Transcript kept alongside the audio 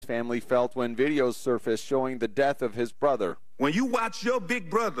family felt when videos surfaced showing the death of his brother. When you watch your big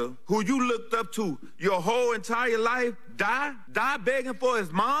brother, who you looked up to your whole entire life, die begging for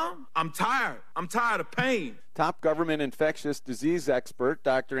his mom, I'm tired. I'm tired of pain. Top government infectious disease expert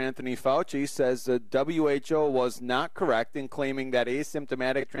Dr. Anthony Fauci says the WHO was not correct in claiming that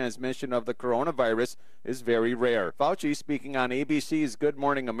asymptomatic transmission of the coronavirus is very rare. Fauci, speaking on ABC's Good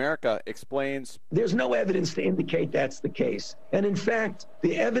Morning America, explains, there's no evidence to indicate that's the case. And in fact,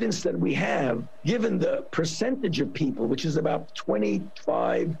 the evidence that we have, given the percentage of people, which is about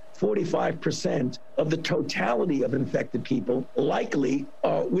 45% of the totality of infected people, likely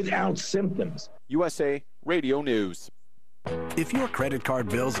without symptoms. USA Radio News. If your credit card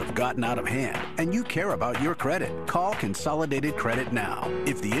bills have gotten out of hand and you care about your credit, call Consolidated Credit now.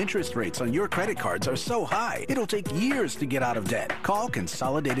 If the interest rates on your credit cards are so high, it'll take years to get out of debt. Call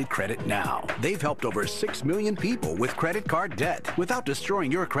Consolidated Credit now. They've helped over 6 million people with credit card debt. Without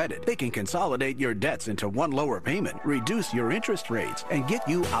destroying your credit, they can consolidate your debts into one lower payment, reduce your interest rates, and get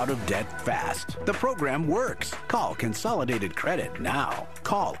you out of debt fast. The program works. Call Consolidated Credit now.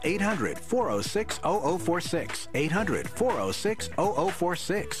 Call 800-406-0046.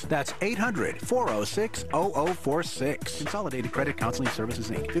 800-406-0046. That's 800-406-0046. Consolidated Credit Counseling Services,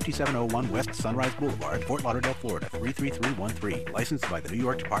 Inc., 5701 West Sunrise Boulevard, Fort Lauderdale, Florida, 33313. Licensed by the New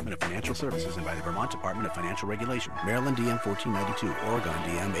York Department of Financial Services and by the Vermont Department of Financial Regulation. Maryland DM 1492, Oregon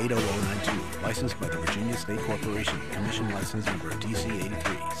DM 80092. Licensed by the Virginia State Corporation. Commission license number DC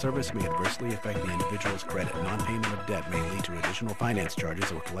 83. Service may adversely affect the individual's credit. Non-payment of debt may lead to additional finance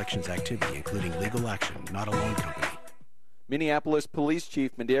charges or collections activity, including legal action, not a loan company. Minneapolis Police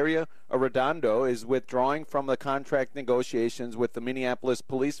Chief Medaria Arredondo is withdrawing from the contract negotiations with the Minneapolis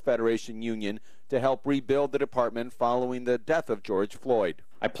Police Federation Union to help rebuild the department following the death of George Floyd.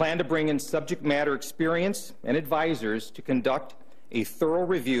 I plan to bring in subject matter experience and advisors to conduct a thorough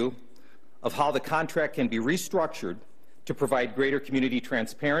review of how the contract can be restructured to provide greater community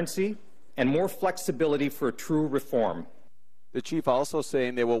transparency and more flexibility for a true reform. The chief also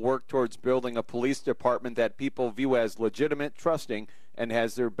saying they will work towards building a police department that people view as legitimate, trusting, and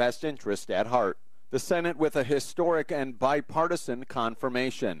has their best interest at heart. The Senate with a historic and bipartisan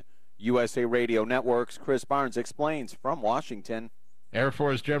confirmation. USA Radio Network's Chris Barnes explains from Washington. Air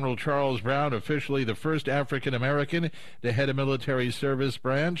Force General Charles Brown, officially the first African-American to head a military service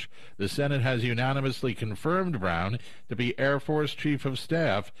branch. The Senate has unanimously confirmed Brown to be Air Force Chief of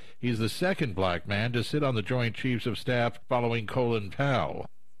Staff. He's the second black man to sit on the Joint Chiefs of Staff following Colin Powell.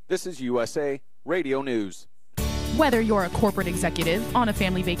 This is USA Radio News. Whether you're a corporate executive, on a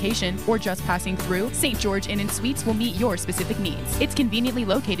family vacation, or just passing through, St. George Inn & Suites will meet your specific needs. It's conveniently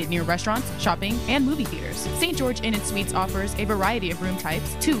located near restaurants, shopping, and movie theaters. St. George Inn & Suites offers a variety of room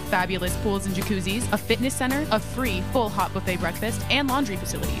types, 2 fabulous pools and jacuzzis, a fitness center, a free full hot buffet breakfast, and laundry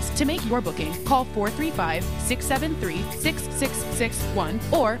facilities. To make your booking, call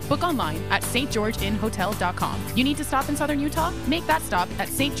 435-673-6661 or book online at stgeorgeinnhotel.com. You need to stop in Southern Utah? Make that stop at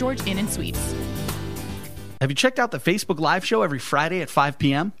St. George Inn & Suites. Have you checked out the Facebook Live show every Friday at 5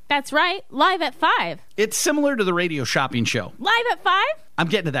 p.m.? That's right, live at 5. It's similar to the radio shopping show. Live at 5? I'm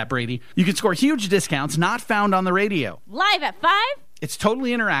getting to that, Brady. You can score huge discounts not found on the radio. Live at 5? It's totally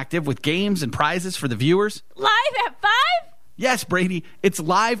interactive with games and prizes for the viewers. Live at 5? Yes, Brady, it's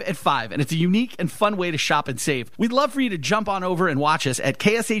live at 5, and it's a unique and fun way to shop and save. We'd love for you to jump on over and watch us at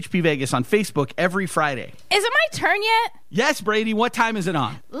KSHP Vegas on Facebook every Friday. Is it my turn yet? Yes, Brady, what time is it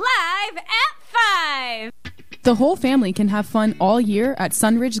on? Live at 5. The whole family can have fun all year at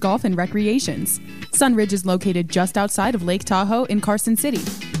Sunridge Golf and Recreations. Sunridge is located just outside of Lake Tahoe in Carson City.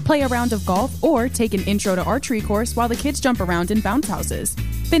 Play a round of golf or take an intro to archery course while the kids jump around in bounce houses.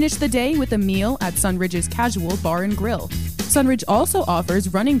 Finish the day with a meal at Sunridge's Casual Bar and Grill. Sunridge also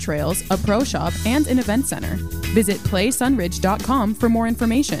offers running trails, a pro shop, and an event center. Visit playsunridge.com for more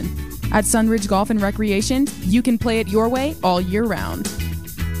information. At Sunridge Golf and Recreation, you can play it your way all year round.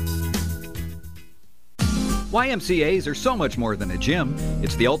 YMCAs are so much more than a gym.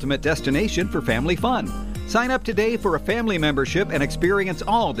 It's the ultimate destination for family fun. Sign up today for a family membership and experience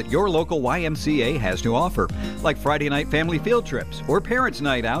all that your local YMCA has to offer, like Friday night family field trips or parents'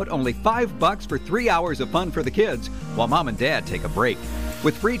 night out, only $5 for 3 hours of fun for the kids while mom and dad take a break.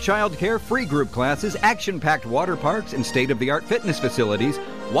 With free childcare, free group classes, action-packed water parks, and state-of-the-art fitness facilities,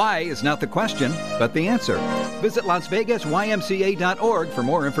 why is not the question, but the answer. Visit LasVegasYMCA.org for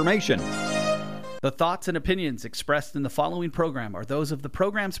more information. The thoughts and opinions expressed in the following program are those of the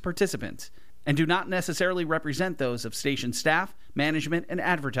program's participants and do not necessarily represent those of station staff, management, and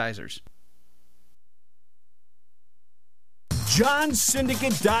advertisers.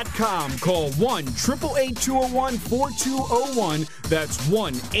 JohnSyndicate.com. Call 1-888-201-4201. That's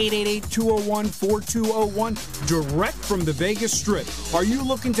 1-888-201-4201, direct from the Vegas Strip. Are you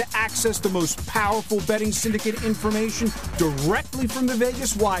looking to access the most powerful betting syndicate information directly from the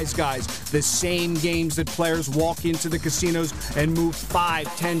Vegas Wise Guys? The same games that players walk into the casinos and move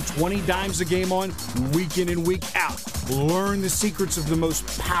 5, 10, 20 dimes a game on week in and week out. Learn the secrets of the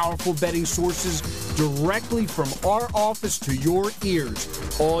most powerful betting sources directly from our office to your ears.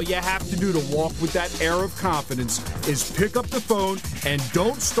 All you have to do to walk with that air of confidence is pick up the phone and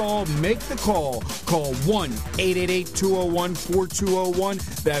don't stall, make the call. Call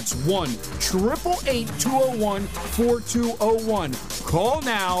 1-888-201-4201. That's 1-888-201-4201. Call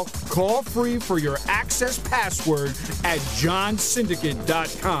now, call free for your access password at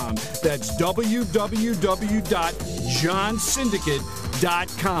johnsyndicate.com. That's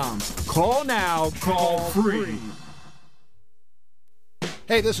www.johnsyndicate.com. Call now, call free.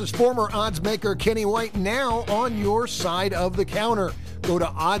 Hey, this is former odds maker Kenny White, now on your side of the counter. Go to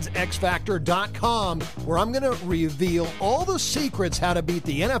oddsxfactor.com, where I'm going to reveal all the secrets how to beat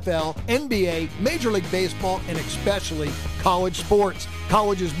the NFL, NBA, Major League Baseball, and especially college sports.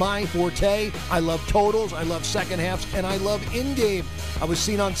 College is my forte. I love totals, I love second halves, and I love in-game. I was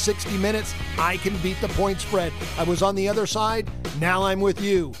seen on 60 Minutes. I can beat the point spread. I was on the other side. Now I'm with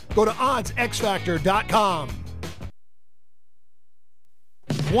you. Go to oddsxfactor.com.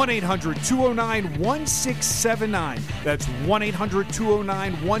 1-800-209-1679. That's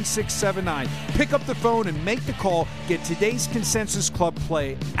 1-800-209-1679. Pick up the phone and make the call. Get today's Consensus Club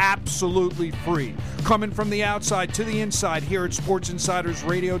play absolutely free. Coming from the outside to the inside here at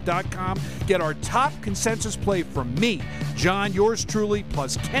SportsInsidersRadio.com. Get our top consensus play from me, John, yours truly,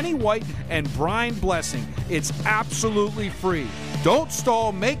 plus Kenny White and Brian Blessing. It's absolutely free. Don't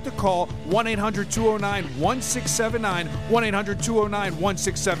stall. Make the call. 1-800-209-1679.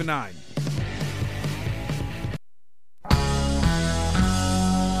 1-800-209-1679.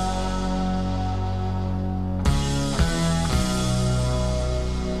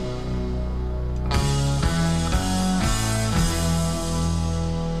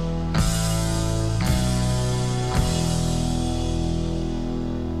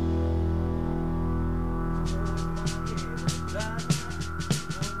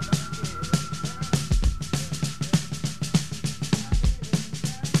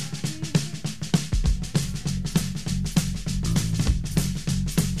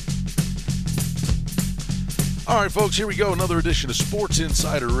 All right, folks, here we go. Another edition of Sports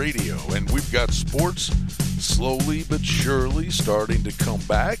Insider Radio. And we've got sports slowly but surely starting to come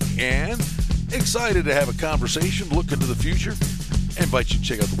back. And excited to have a conversation, look into the future. I invite you to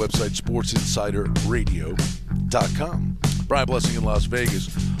check out the website, SportsInsiderRadio.com. Brian Blessing in Las Vegas.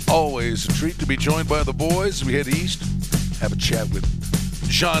 Always a treat to be joined by the boys. We head east, have a chat with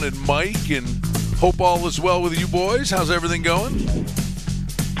John and Mike, and hope all is well with you boys. How's everything going?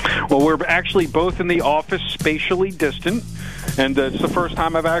 Well, we're actually both in the office, spatially distant, and it's the first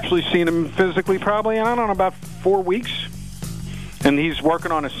time I've actually seen him physically probably, I don't know, about 4 weeks. And he's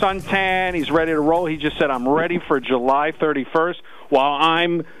working on a suntan. He's ready to roll. He just said, I'm ready for July 31st, while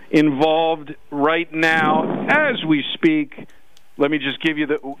I'm involved right now as we speak. Let me just give you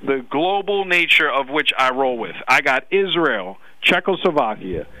the global nature of which I roll with. I got Israel,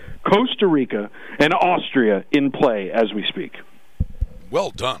 Czechoslovakia, Costa Rica, and Austria in play as we speak.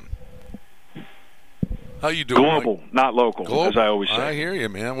 Well done. How you doing, Global, Mike? not local, Global. as I always say. I hear you,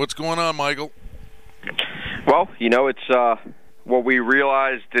 man. What's going on, Michael? Well, you know, it's what we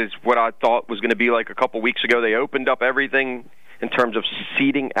realized is what I thought was going to be like a couple weeks ago. They opened up everything in terms of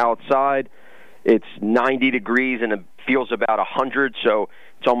seating outside. It's 90 degrees and it feels about 100, so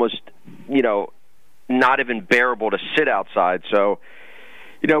it's almost, you know, not even bearable to sit outside. So,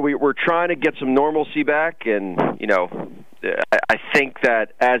 you know, we're trying to get some normalcy back, and, you know, I think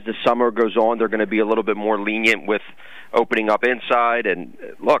that as the summer goes on, they're going to be a little bit more lenient with opening up inside. And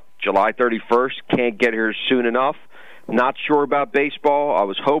look, July 31st can't get here soon enough. Not sure about baseball. I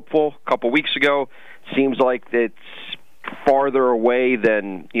was hopeful a couple weeks ago. Seems like it's farther away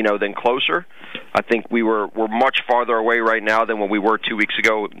than closer. I think we're much farther away right now than when we were 2 weeks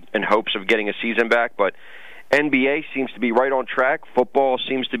ago in hopes of getting a season back. But NBA seems to be right on track. Football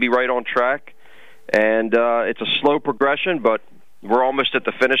seems to be right on track. And it's a slow progression, but we're almost at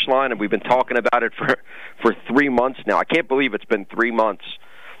the finish line, and we've been talking about it for 3 months now. I can't believe it's been 3 months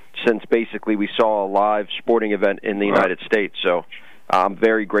since basically we saw a live sporting event in the United States. So I'm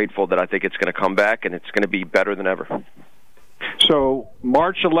very grateful that I think it's going to come back, and it's going to be better than ever. So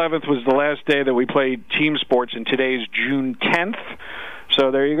March 11th was the last day that we played team sports, and today's June 10th.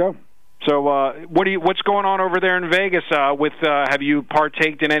 So there you go. So what's going on over there in Vegas? Have you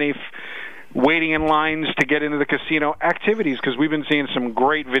partaked in any waiting in lines to get into the casino activities, because we've been seeing some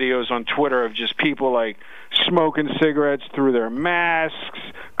great videos on Twitter of just people like smoking cigarettes through their masks,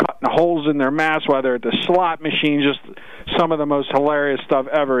 cutting holes in their masks while they're at the slot machine. Just some of the most hilarious stuff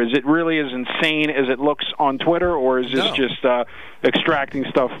ever. Is it really as insane as it looks on Twitter, or is this just extracting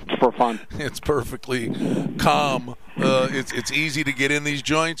stuff for fun? It's perfectly calm. It's easy to get in these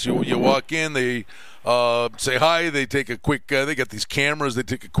joints. You walk in, they say hi, they take a quick they got these cameras, they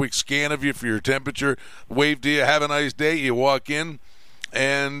take a quick scan of you for your temperature, wave to you, have a nice day. You walk in,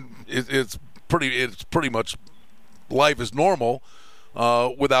 and it's pretty much life is normal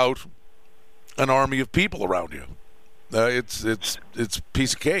without an army of people around you. It's a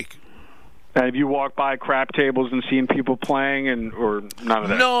piece of cake. Have you walked by crap tables and seen people playing, or none of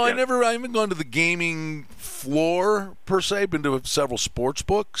that? No, I haven't gone to the gaming floor per se. Been to several sports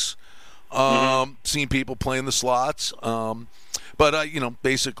books, seen people playing the slots. But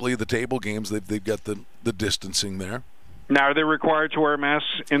basically the table games, they've got the distancing there. Now, are they required to wear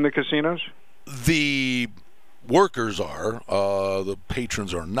masks in the casinos? The workers are. The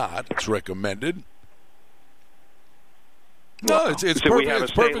patrons are not. It's recommended. No, it's so we have a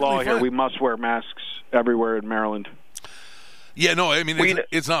state law here. We must wear masks everywhere in Maryland. Yeah, no, I mean,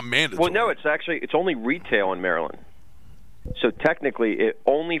 it's not mandatory. Well, no, it's only retail in Maryland. So technically,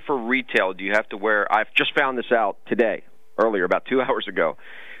 only for retail do you have to wear. I've just found this out earlier, about 2 hours ago,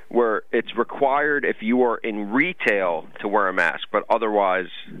 where it's required if you are in retail to wear a mask, but otherwise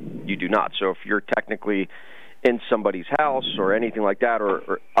you do not. So if you're technically in somebody's house or anything like that,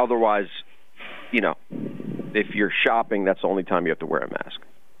 or otherwise, if you're shopping, that's the only time you have to wear a mask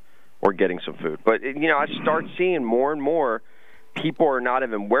or getting some food. But, I start seeing more and more people are not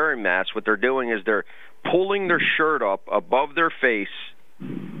even wearing masks. What they're doing is they're pulling their shirt up above their face,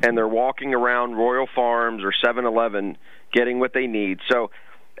 and they're walking around Royal Farms or 7-Eleven getting what they need. So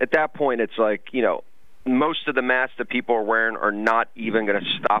at that point, it's like, most of the masks that people are wearing are not even going to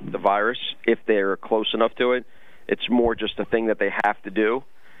stop the virus if they're close enough to it. It's more just a thing that they have to do.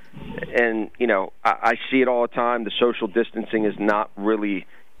 And, I see it all the time. The social distancing is not really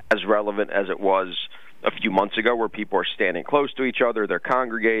as relevant as it was a few months ago, where people are standing close to each other, they're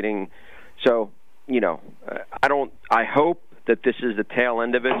congregating. So, I hope that this is the tail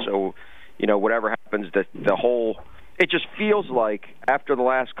end of it. So, whatever happens, that it just feels like after the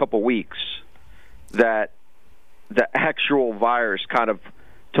last couple weeks that the actual virus kind of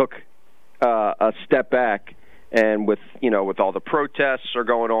took a step back. And with all the protests are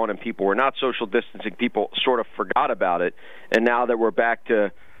going on and people were not social distancing, people sort of forgot about it. And now that we're back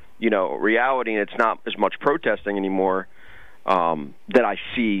to, reality, and it's not as much protesting anymore that I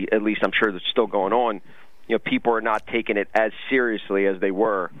see, at least I'm sure that's still going on, people are not taking it as seriously as they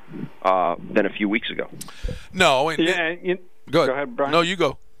were than a few weeks ago. No. Go ahead, Brian. No, you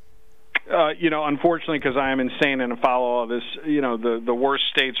go. Unfortunately, because I am insane and follow all this, the worst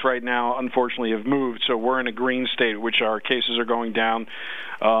states right now, unfortunately, have moved. So we're in a green state, which our cases are going down.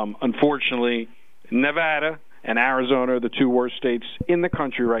 Unfortunately, Nevada and Arizona are the two worst states in the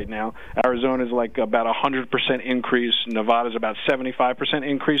country right now. Arizona is like about 100% increase. Nevada is about 75%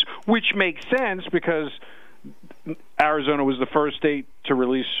 increase, which makes sense because Arizona was the first state to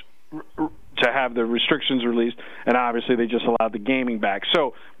have the restrictions released, and obviously they just allowed the gaming back.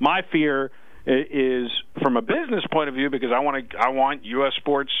 So my fear is from a business point of view, because I want U.S.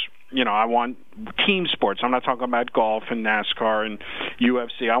 sports. I want team sports. I'm not talking about golf and NASCAR and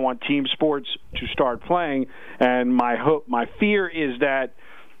UFC. I want team sports to start playing, and my fear is that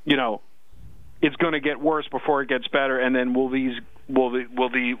it's going to get worse before it gets better, and then will they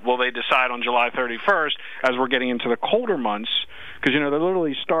decide on July 31st as we're getting into the colder months? Because, they're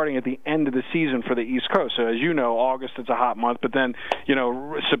literally starting at the end of the season for the East Coast. So, as you know, August, it's a hot month. But then,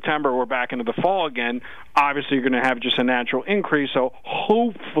 September, we're back into the fall again. Obviously, you're going to have just a natural increase. So,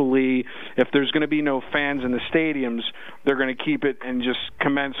 hopefully, if there's going to be no fans in the stadiums, they're going to keep it and just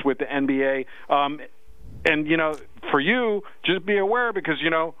commence with the NBA. And, for you, just be aware because,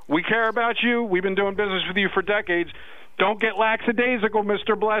 we care about you. We've been doing business with you for decades. Don't get lackadaisical,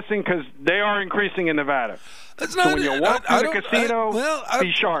 Mr. Blessing, because they are increasing in Nevada. So when you walk through the casino,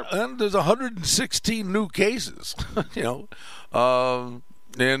 be sharp. There's 116 new cases, and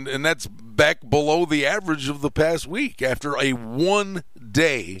that's back below the average of the past week after a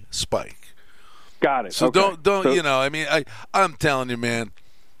one-day spike. Got it. So okay. don't I'm telling you, man,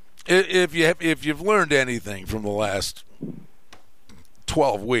 if you've learned anything from the last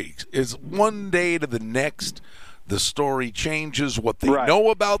 12 weeks, it's one day to the next. The story changes, what they know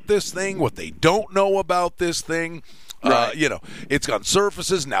about this thing, what they don't know about this thing. Right. It's on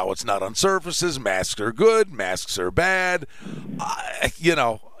surfaces. Now it's not on surfaces. Masks are good. Masks are bad.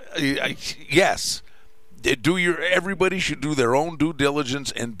 yes, everybody should do their own due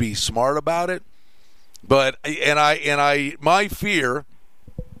diligence and be smart about it. But my fear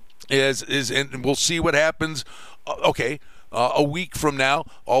is, and we'll see what happens. Okay, a week from now,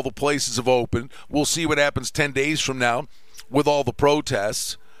 all the places have opened. We'll see what happens 10 days from now with all the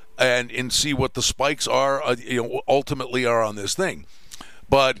protests, and see what the spikes are. Ultimately are on this thing.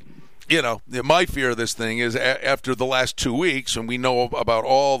 But my fear of this thing is after the last 2 weeks, and we know about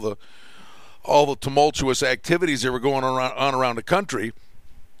all the tumultuous activities that were going on around the country.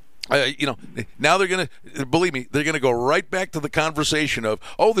 Now they're going to, believe me, they're going to go right back to the conversation of,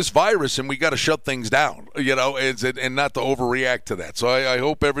 this virus, and we got to shut things down, and not to overreact to that. So I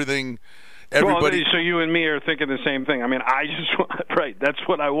hope everybody. Well, so you and me are thinking the same thing. I mean, I just right. That's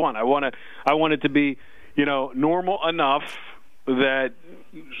what I want. I want it to be, normal enough that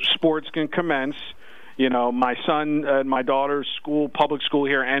sports can commence. My son and my daughter's public school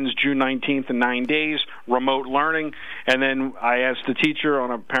here ends June 19th in 9 days, remote learning. And then I asked the teacher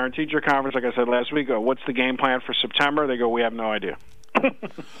on a parent-teacher conference, like I said last week, what's the game plan for September? They go, we have no idea. Yeah.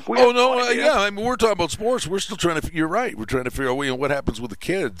 I mean, we're talking about sports. We're still trying to. You're right. We're trying to figure out what happens with the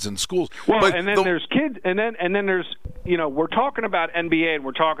kids in schools. Well, and then there's kids, and then there's we're talking about NBA and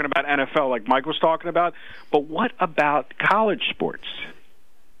we're talking about NFL, like Mike was talking about. But what about college sports?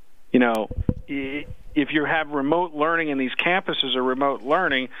 If you have remote learning and these campuses are remote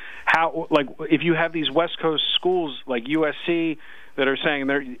learning, if you have these West Coast schools like USC that are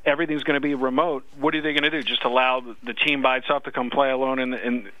saying everything's going to be remote, what are they going to do? Just allow the team by itself to come play alone?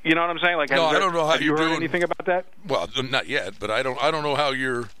 And you know what I'm saying? I don't know how you're doing anything about that. Well, not yet, but I don't know how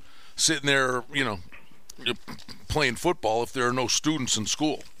you're sitting there, you're playing football if there are no students in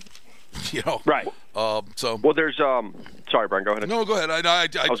school. Right. There's sorry, Brian, go ahead. No, go ahead. I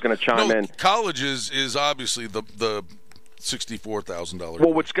was going to chime in. College is obviously the $64,000.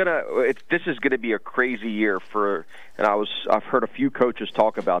 Well, this is going to be a crazy year and I've heard a few coaches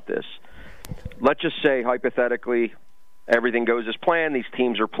talk about this. Let's just say hypothetically, everything goes as planned. These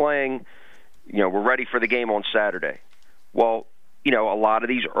teams are playing. We're ready for the game on Saturday. Well, a lot of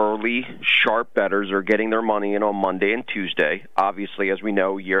these early sharp bettors are getting their money in on Monday and Tuesday. Obviously, as we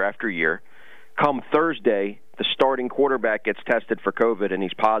know, year after year. Come Thursday, the starting quarterback gets tested for COVID and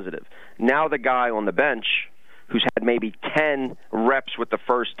he's positive. Now the guy on the bench who's had maybe 10 reps with the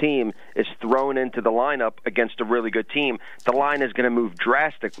first team is thrown into the lineup against a really good team. The line is going to move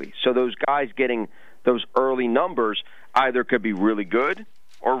drastically. So those guys getting those early numbers either could be really good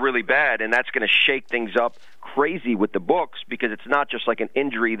or really bad, and that's going to shake things up crazy with the books because it's not just like an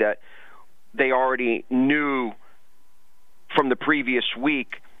injury that they already knew from the previous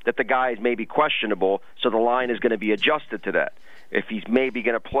week that the guy is maybe questionable, so the line is going to be adjusted to that. If he's maybe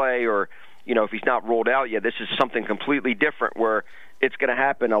going to play or, if he's not rolled out yet, this is something completely different where it's going to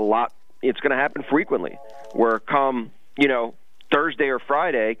happen a lot. It's going to happen frequently where come, Thursday or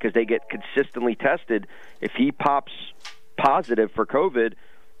Friday, because they get consistently tested, if he pops positive for COVID,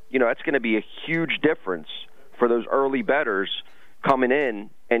 that's going to be a huge difference for those early bettors coming in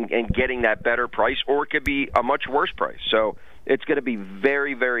and getting that better price, or it could be a much worse price. So it's going to be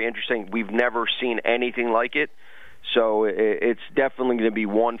very, very interesting. We've never seen anything like it. So it's definitely going to be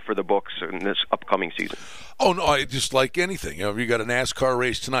one for the books in this upcoming season. Oh, no, just like anything. You got a NASCAR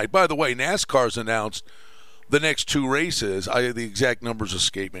race tonight. By the way, NASCAR's announced the next two races. The exact numbers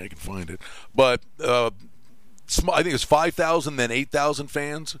escape me. I can find it. But I think it's 5,000, then 8,000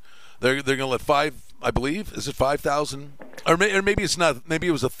 fans. They're going to let I believe, is it 5,000? Or maybe it's not. Maybe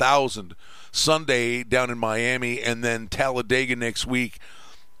it was 1,000 Sunday down in Miami, and then Talladega next week.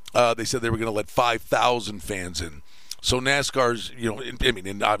 They said they were going to let 5,000 fans in. So NASCAR's,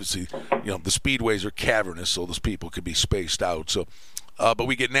 and obviously, the speedways are cavernous, so those people could be spaced out. So, but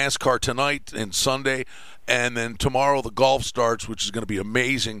we get NASCAR tonight and Sunday, and then tomorrow the golf starts, which is going to be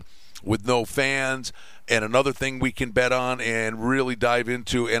amazing with no fans. And another thing we can bet on and really dive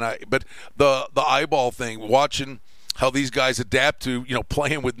into, but the eyeball thing, watching how these guys adapt to,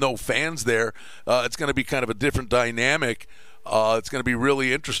 playing with no fans there, it's going to be kind of a different dynamic. It's going to be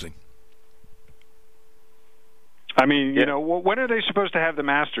really interesting. I mean, when are they supposed to have the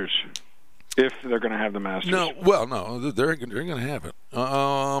Masters? If they're going to have the Masters? No, they're going to have it.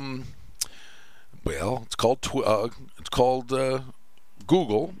 It's called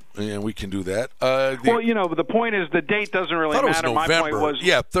Google, and we can do that. The point is the date doesn't really matter. It was November. My point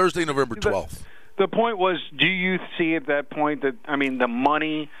was, Thursday, November 12th. The point was, do you see at that point that, the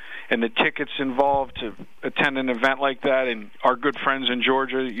money and the tickets involved to attend an event like that, and our good friends in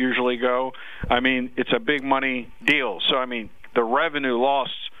Georgia usually go, it's a big money deal. So, the revenue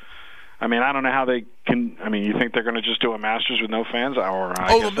lost, I mean, I don't know how they can. I mean, you think they're going to just do a Masters with no fans? Or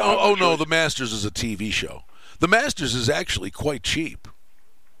no, the Masters is a TV show. The Masters is actually quite cheap.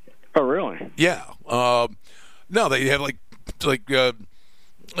 Oh, really? Yeah. No, they have like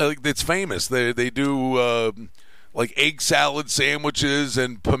it's famous. They do like egg salad sandwiches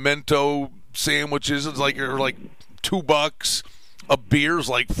and pimento sandwiches. It's like $2. A beer's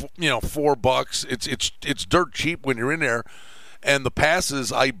like $4. It's dirt cheap when you're in there, and the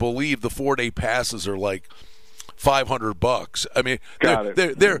passes, I believe, the 4-day passes are like $500. I mean,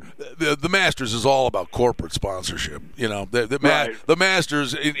 the Masters is all about corporate sponsorship. You know, the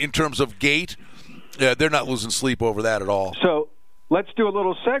Masters in terms of gate, they're not losing sleep over that at all. So let's do a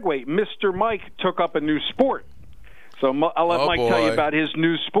little segue. Mr. Mike took up a new sport, so I'll let Mike tell you about his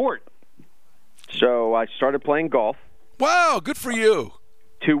new sport. So I started playing golf. Wow, good for you.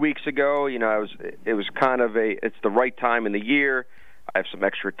 2 weeks ago, it was kind of it's the right time in the year. I have some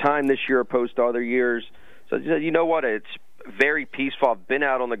extra time this year opposed to other years. So you know what? It's very peaceful. I've been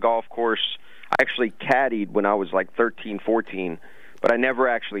out on the golf course. I actually caddied when I was like 13, 14, but I never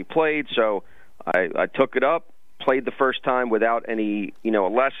actually played. So I took it up, played the first time without any, a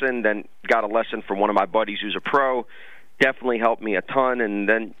lesson, then got a lesson from one of my buddies who's a pro. Definitely helped me a ton. And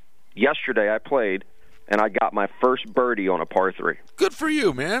then yesterday I played, and I got my first birdie on a par 3. Good for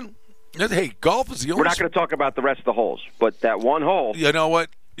you, man. Hey, golf is the only... We're not going to talk about the rest of the holes, but that one hole... You know what?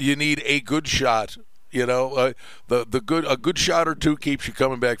 You need a good shot. A good shot or two keeps you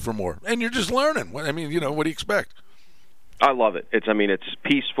coming back for more. And you're just learning. I mean, what do you expect? I love it. It's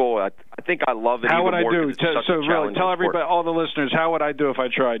peaceful. I think I love it. How would I do? So really, tell everybody, all the listeners, how would I do if I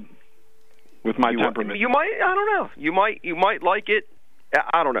tried with my temperament? You might. I don't know. You might like it.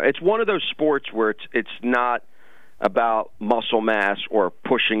 I don't know. It's one of those sports where it's not about muscle mass or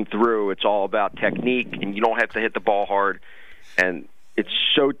pushing through. It's all about technique, and you don't have to hit the ball hard. And it's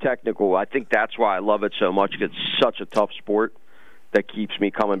so technical. I think that's why I love it so much. It's such a tough sport that keeps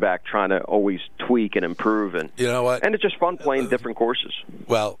me coming back, trying to always tweak and improve. And you know what? And it's just fun playing different courses.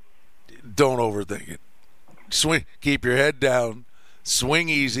 Well, don't overthink it. Swing. Keep your head down. Swing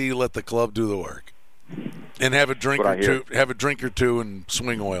easy. Let the club do the work. And have a drink or two. Have a drink or two and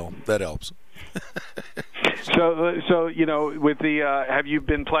swing oil. That helps. So with the have you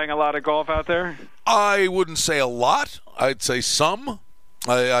been playing a lot of golf out there? I wouldn't say a lot. I'd say some.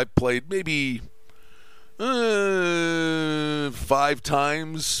 I played maybe 5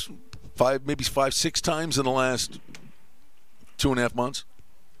 times, 6 times in the last 2.5 months.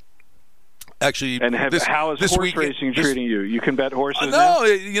 Actually, and how is horse racing treating you? You can bet horses no, now?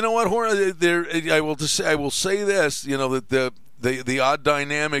 You know what? I will say this. That the odd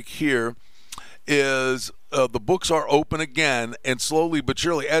dynamic here is the books are open again, and slowly but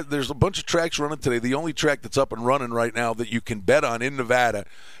surely, there's a bunch of tracks running today. The only track that's up and running right now that you can bet on in Nevada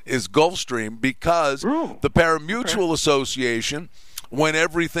is Gulfstream, because the Pari-Mutual Association, when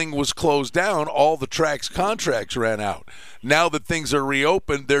everything was closed down, all the track's contracts ran out. Now that things are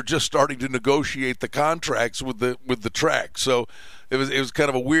reopened, they're just starting to negotiate the contracts with the track. So it was kind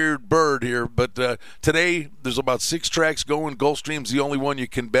of a weird bird here. But today there's about 6 tracks going. Gulfstream's the only one you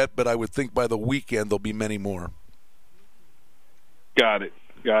can bet, but I would think by the weekend there'll be many more. Got it.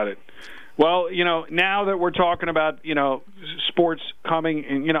 Well, now that we're talking about, sports coming,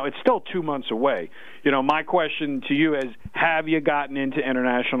 and, it's still 2 months away. My question to you is, have you gotten into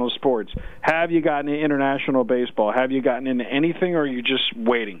international sports? Have you gotten into international baseball? Have you gotten into anything, or are you just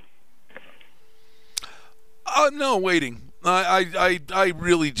waiting? No, waiting.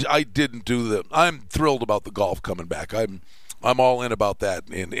 I didn't do the. I'm thrilled about the golf coming back. I'm all in about that,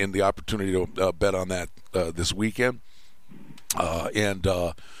 and the opportunity to bet on that this weekend.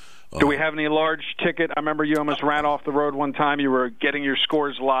 Do we have any large ticket? I remember you almost ran off the road one time. You were getting your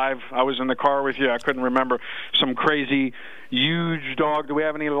scores live. I was in the car with you. I couldn't remember. Some crazy huge dog. Do we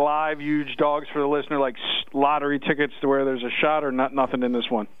have any live huge dogs for the listener, like lottery tickets to where there's a shot, or nothing in this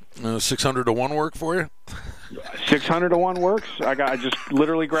one? 600 to 1 work for you? 600 to 1 works? I just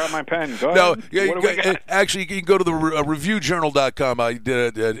literally grabbed my pen. Go ahead. Actually, you can go to the reviewjournal.com. I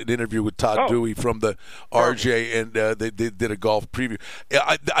did an interview with Todd Dewey from the RJ, and they did a golf preview.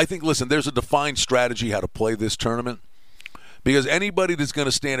 I think, listen, there's a defined strategy how to play this tournament, because anybody that's going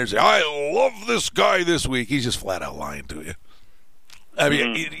to stand there and say, I love this guy this week, he's just flat out lying to you. I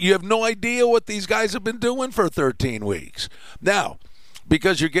mean, you have no idea what these guys have been doing for 13 weeks. Now,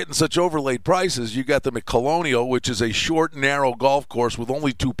 because you're getting such overlaid prices, you got them at Colonial, which is a short, narrow golf course with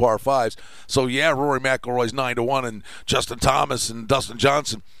only 2 par 5s. So, Rory McIlroy's 9-1, and Justin Thomas and Dustin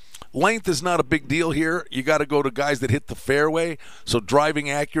Johnson. Length is not a big deal here. You got to go to guys that hit the fairway. So driving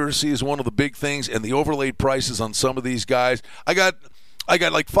accuracy is one of the big things, and the overlaid prices on some of these guys. I got I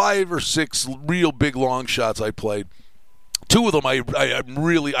got like 5 or 6 real big long shots I played. 2 of them I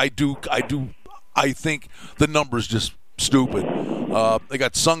think the number's just stupid. I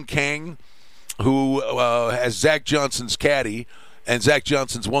got Sung Kang, who has Zach Johnson's caddy, and Zach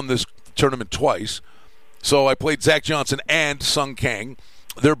Johnson's won this tournament twice. So I played Zach Johnson and Sung Kang.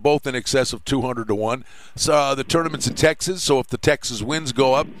 They're both in excess of 200-1. So the tournament's in Texas, so if the Texas wins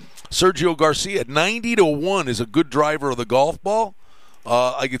go up, Sergio Garcia, 90-1 is a good driver of the golf ball.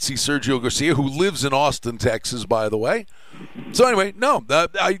 I could see Sergio Garcia, who lives in Austin, Texas, by the way. So anyway, no,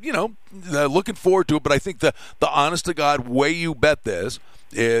 looking forward to it. But I think the honest to God way you bet this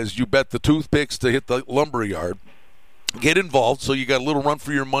is you bet the toothpicks to hit the lumberyard. Get involved, so you got a little run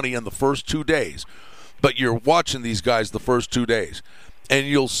for your money in the first 2 days. But you're watching these guys the first 2 days, and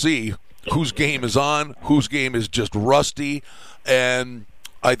you'll see whose game is on, whose game is just rusty, and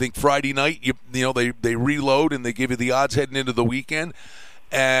I think Friday night, they reload and they give you the odds heading into the weekend,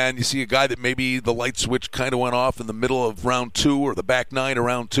 and you see a guy that maybe the light switch kind of went off in the middle of round 2 or the back 9 of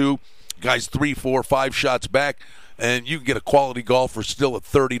round 2. Guy's 3, 4, 5 shots back, and you can get a quality golfer still at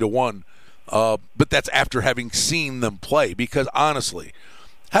 30-1. But that's after having seen them play. Because honestly,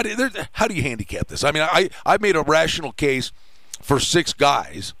 how do you handicap this? I mean, I made a rational case for 6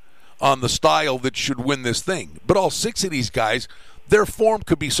 guys on the style that should win this thing, but all 6 of these guys, their form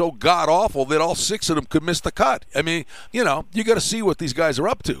could be so god-awful that all 6 of them could miss the cut. I mean, you got to see what these guys are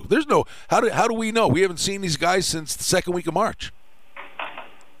up to. There's no – how do we know? We haven't seen these guys since the second week of March.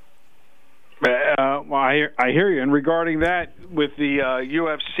 Well, I hear you. And regarding that, with the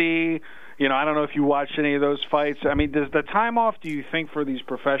UFC, I don't know if you watched any of those fights. I mean, does the time off, do you think, for these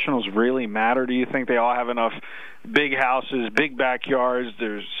professionals really matter? Do you think they all have enough big houses, big backyards,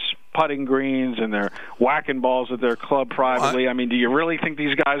 there's putting greens, and they're whacking balls at their club privately? I mean, do you really think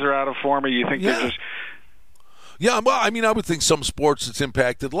these guys are out of form, or do you think they're just... Yeah, well, I mean, I would think some sports it's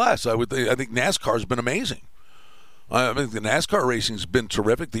impacted less. I think NASCAR's been amazing. I think the NASCAR racing's been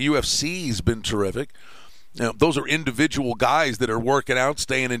terrific. The UFC's been terrific. Those are individual guys that are working out,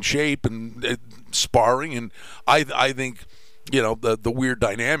 staying in shape, and sparring. And I think, the weird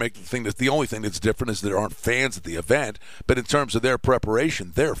dynamic, the only thing that's different is there aren't fans at the event. But in terms of their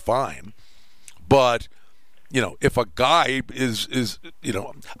preparation, they're fine. But, if a guy is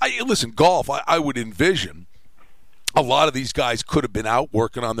listen, golf, I would envision a lot of these guys could have been out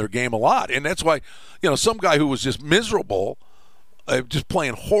working on their game a lot. And that's why, some guy who was just miserable, just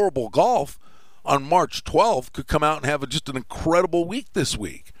playing horrible golf on March 12th could come out and have just an incredible week this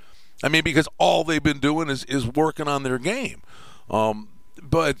week. I mean, because all they've been doing is working on their game.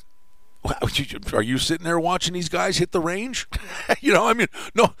 But are you sitting there watching these guys hit the range?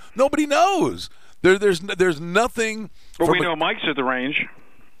 Nobody knows. There's nothing. But we know Mike's at the range.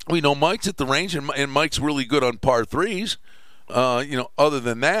 We know Mike's at the range, and Mike's really good on par 3s. Other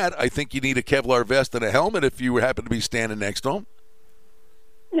than that, I think you need a Kevlar vest and a helmet if you happen to be standing next to him.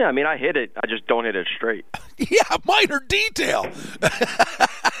 Yeah, I mean, I hit it. I just don't hit it straight. Yeah, minor detail.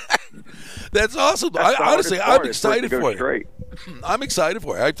 That's awesome. Honestly, I'm excited for you. I'm excited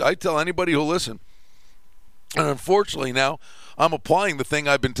for you. I tell anybody who'll listen. And unfortunately now, I'm applying the thing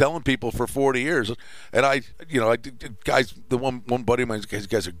I've been telling people for 40 years. And guys, the one buddy of mine, this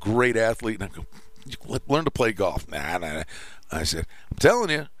guy's a great athlete, and I go, learn to play golf. Nah. I said, I'm telling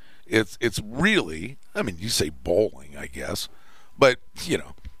you, it's really, I mean, you say bowling, I guess, but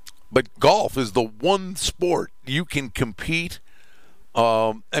golf is the one sport you can compete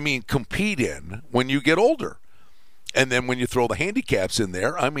in when you get older. And then when you throw the handicaps in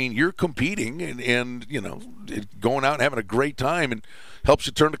there, I mean, you're competing and going out and having a great time, and helps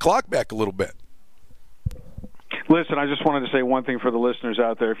you turn the clock back a little bit. Listen, I just wanted to say one thing for the listeners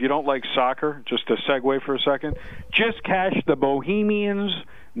out there. If you don't like soccer, just to segue for a second, just cash the Bohemians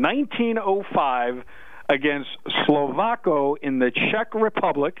 1905 against Slovakia in the Czech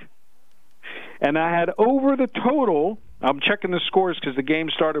Republic. And I had over the total, I'm checking the scores because the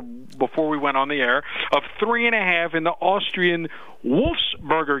game started before we went on the air, of 3.5 in the Austrian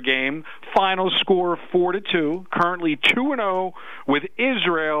Wolfsberger game. Final score 4-2. Currently 2-0 with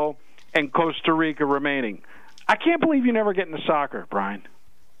Israel and Costa Rica remaining. I can't believe you never get into soccer, Brian.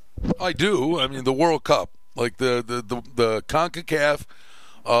 I do. I mean, the World Cup, like the CONCACAF,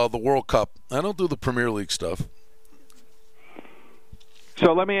 the World Cup. I don't do the Premier League stuff.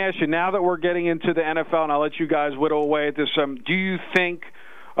 So let me ask you, now that we're getting into the NFL, and I'll let you guys whittle away at this, do you think,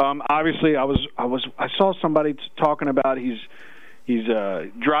 obviously I saw somebody talking about he's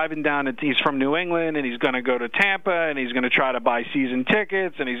driving down, he's from New England, and he's going to go to Tampa, and he's going to try to buy season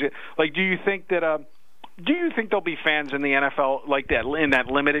tickets, and he's like, do you think there'll be fans in the NFL like that, in that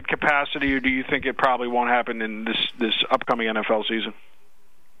limited capacity, or do you think it probably won't happen in this upcoming NFL season?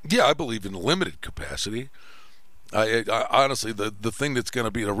 Yeah, I believe in limited capacity. I honestly, the thing that's going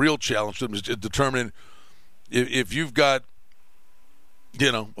to be the real challenge to them is determining if you've got,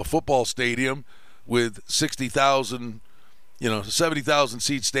 a football stadium with 60,000, 70,000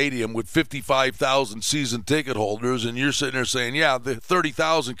 seat stadium with 55,000 season ticket holders, and you're sitting there saying, yeah, the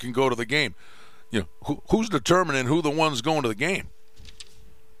 30,000 can go to the game. Who's determining who the one's going to the game?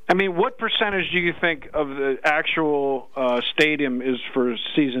 I mean, what percentage do you think of the actual stadium is for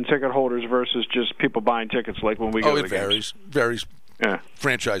season ticket holders versus just people buying tickets like when we go to the games? Varies. Yeah.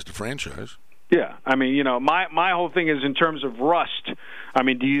 Franchise to franchise. Yeah. I mean, my whole thing is in terms of rust. I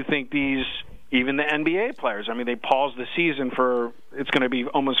mean, do you think even the NBA players, I mean, they paused the season it's going to be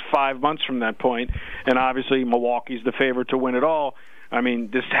almost 5 months from that point, and obviously Milwaukee's the favorite to win it all. I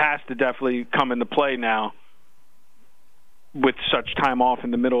mean, this has to definitely come into play now. With such time off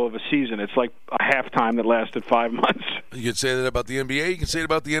in the middle of a season, it's like a halftime that lasted 5 months. You can say that about the NBA. You can say it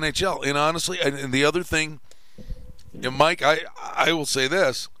about the NHL. And honestly, and the other thing, Mike, I will say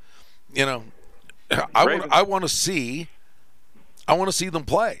this. I want to see them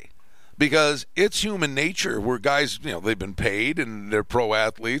play because it's human nature. Where guys, they've been paid and they're pro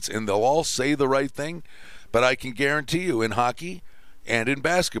athletes, and they'll all say the right thing. But I can guarantee you, in hockey and in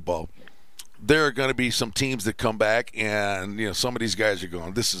basketball, there are going to be some teams that come back and, some of these guys are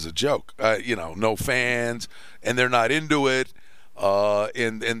going, this is a joke. No fans, and they're not into it,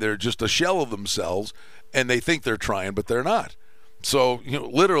 and they're just a shell of themselves, and they think they're trying, but they're not. So,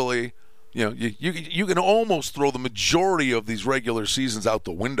 literally, you can almost throw the majority of these regular seasons out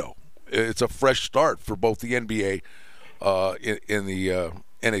the window. It's a fresh start for both the NBA and the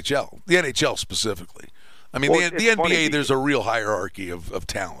NHL. The NHL specifically. I mean, the NBA, there's a real hierarchy of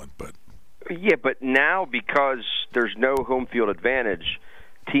talent, but... Yeah, but now because there's no home field advantage,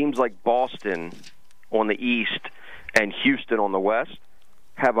 teams like Boston on the East and Houston on the West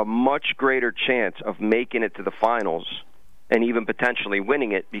have a much greater chance of making it to the finals and even potentially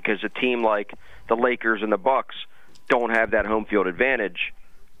winning it because a team like the Lakers and the Bucks don't have that home field advantage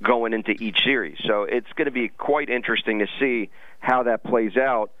going into each series. So it's going to be quite interesting to see how that plays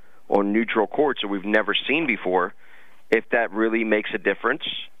out on neutral courts that we've never seen before, if that really makes a difference.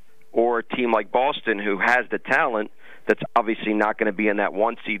 Or a team like Boston, who has the talent, that's obviously not going to be in that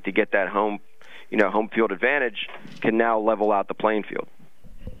one seed to get that home field advantage, can now level out the playing field.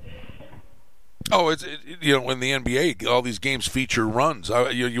 Oh, in the NBA, all these games feature runs.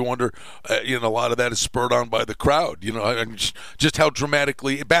 You wonder, a lot of that is spurred on by the crowd. Just how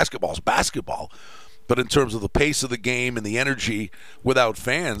dramatically basketball's basketball, but in terms of the pace of the game and the energy without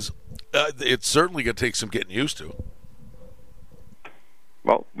fans, it's certainly going to take some getting used to.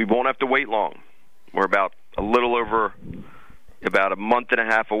 Well, we won't have to wait long. We're about a month and a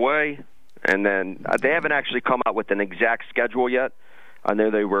half away, and then they haven't actually come out with an exact schedule yet. I know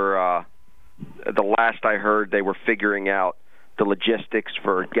they were, the last I heard, they were figuring out the logistics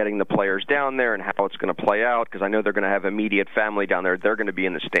for getting the players down there and how it's going to play out, because I know they're going to have immediate family down there. They're going to be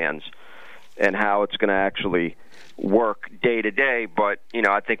in the stands, and how it's going to actually work day to day. But,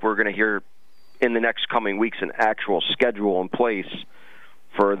 I think we're going to hear in the next coming weeks an actual schedule in place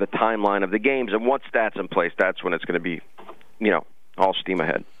for the timeline of the games, and once that's in place, that's when it's going to be, all steam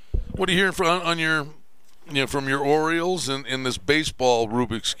ahead. What are you hearing from your Orioles in this baseball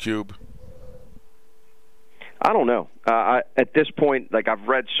Rubik's Cube? I don't know. At this point, I've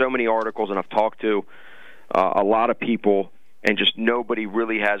read so many articles and I've talked to a lot of people, and just nobody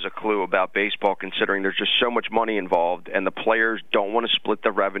really has a clue about baseball, considering there's just so much money involved, and the players don't want to split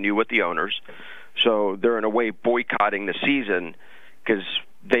the revenue with the owners, so they're in a way boycotting the season, because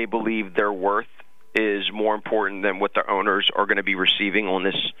they believe their worth is more important than what the owners are going to be receiving on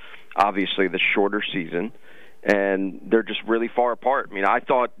this, obviously, the shorter season. And they're just really far apart. I mean, I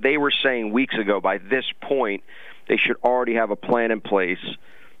thought they were saying weeks ago by this point they should already have a plan in place.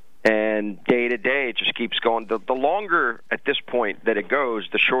 And day to day, it just keeps going. The longer, at this point, that it goes,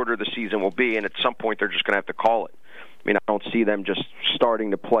 the shorter the season will be. And at some point, they're just going to have to call it. I mean, I don't see them just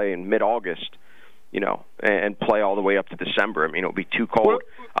starting to play in mid-August, and play all the way up to December. I mean, it'll be too cold.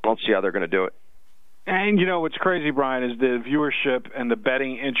 I don't see how they're going to do it. And, what's crazy, Brian, is the viewership and the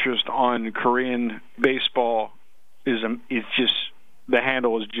betting interest on Korean baseball is just, the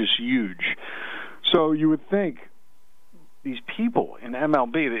handle is just huge. So you would think these people in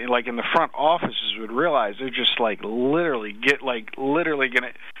MLB, like in the front offices, would realize they're just literally going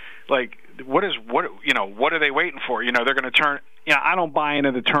to, what are they waiting for? They're going to turn I don't buy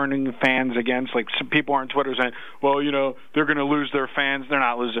into the turning fans against. Like, some people on Twitter saying, well, they're going to lose their fans. They're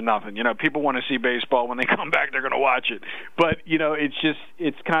not losing nothing. People want to see baseball. When they come back, they're going to watch it. But,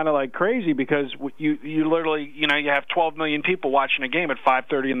 it's kind of like crazy because you literally, you have 12 million people watching a game at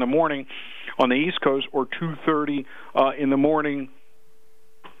 5:30 in the morning on the East Coast or 2:30 in the morning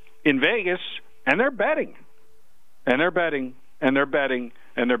in Vegas, and they're betting. And they're betting, and they're betting,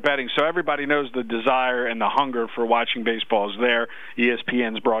 and they're betting. So everybody knows the desire and the hunger for watching baseball is there.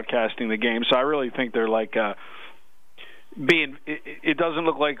 ESPN's broadcasting the game. So I really think they're like it doesn't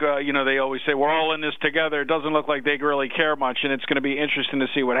look like, they always say, we're all in this together. It doesn't look like they really care much, and it's going to be interesting to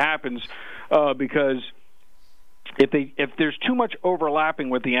see what happens because if there's too much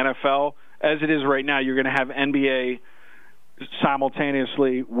overlapping with the NFL, as it is right now, you're going to have NBA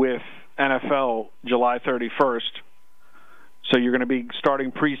simultaneously with NFL July 31st. So you're going to be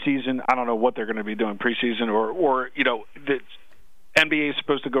starting preseason. I don't know what they're going to be doing preseason, or the NBA is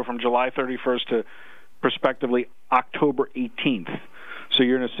supposed to go from July 31st to prospectively October 18th. So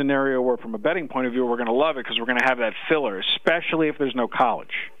you're in a scenario where, from a betting point of view, we're going to love it because we're going to have that filler, especially if there's no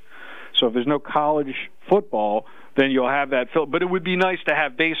college. So if there's no college football, then you'll have that filler. But it would be nice to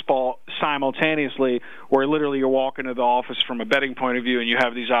have baseball simultaneously, where literally you're walking to the office from a betting point of view, and you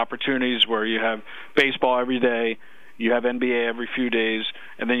have these opportunities where you have baseball every day, you have NBA every few days,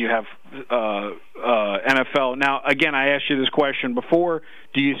 and then you have NFL. Now, again, I asked you this question before.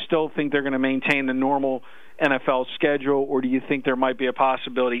 Do you still think they're going to maintain the normal NFL schedule, or do you think there might be a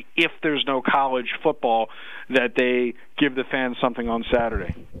possibility, if there's no college football, that they give the fans something on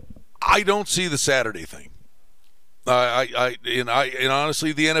Saturday? I don't see the Saturday thing. And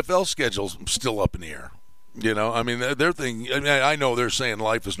honestly, the NFL schedule's still up in the air. Their thing. I know they're saying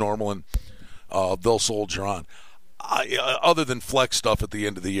life is normal and they'll soldier on. Other than flex stuff at the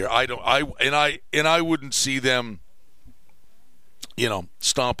end of the year, I wouldn't see them,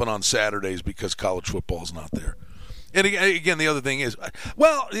 stomping on Saturdays because college football is not there. And again, the other thing is,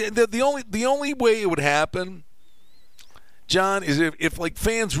 well, the only way it would happen, John, is if like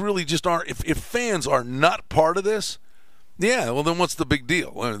fans really just aren't. If fans are not part of this, yeah, well then what's the big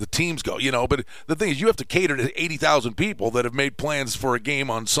deal? The teams go, But the thing is, you have to cater to 80,000 people that have made plans for a game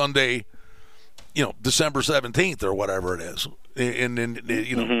on Sunday, December 17th or whatever it is, and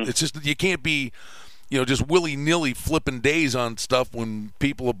it's just, you can't be, just willy-nilly flipping days on stuff when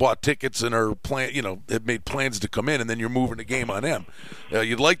people have bought tickets and are have made plans to come in, and then you're moving the game on them.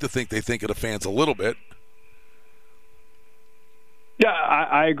 You'd like to think they think of the fans a little bit. Yeah,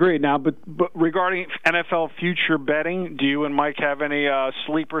 I agree. Now, but regarding NFL future betting, do you and Mike have any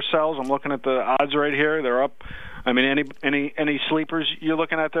sleeper sells? I'm looking at the odds right here; they're up. I mean, any sleepers you're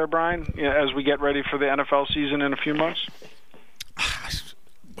looking at there, Brian, as we get ready for the NFL season in a few months?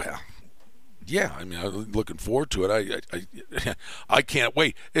 Well, yeah. I mean, I'm looking forward to it. I can't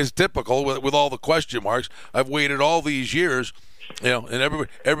wait. It's typical with all the question marks. I've waited all these years. And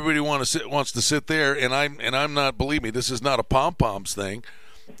everybody wants to sit there, and I'm not. Believe me, this is not a pom-poms thing.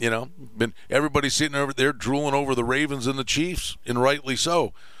 Everybody's sitting over there drooling over the Ravens and the Chiefs, and rightly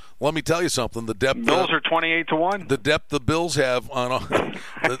so. Let me tell you something. The depth Bills are 28-1. The depth the Bills have on.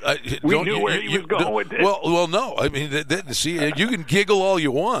 We knew where he was going with this. Well, no. I mean, see, you can giggle all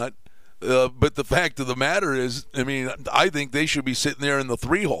you want, but the fact of the matter is, I think they should be sitting there in the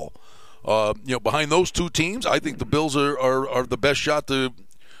 3-hole. Behind those two teams, I think the Bills are the best shot to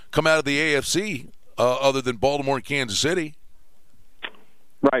come out of the AFC, other than Baltimore and Kansas City.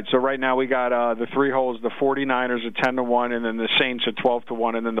 Right. So right now we got the 3 holes: the 49ers at 10-1, and then the Saints at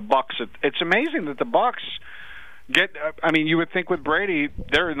 12-1, and then the Bucks. It's amazing that the Bucks get. You would think with Brady,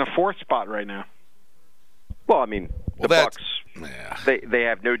 they're in the 4th spot right now. Well, the Bucks, they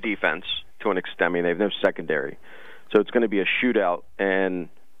have no defense to an extent. They have no secondary, so it's going to be a shootout. And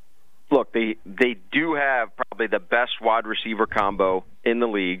look, they do have probably the best wide receiver combo in the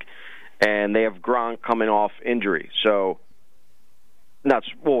league, and they have Gronk coming off injury. So,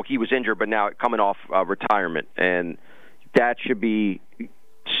 he was injured, but now coming off retirement, and that should be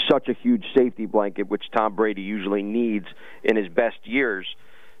such a huge safety blanket, which Tom Brady usually needs in his best years.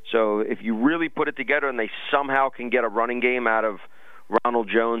 So if you really put it together and they somehow can get a running game out of Ronald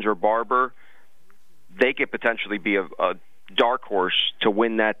Jones or Barber, they could potentially be a dark horse to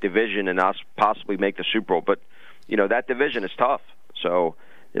win that division and possibly make the Super Bowl. But, that division is tough. So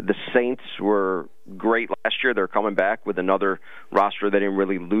the Saints were great last year. They're coming back with another roster. They didn't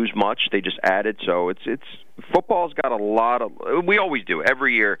really lose much. They just added. So it's football's got a lot of – we always do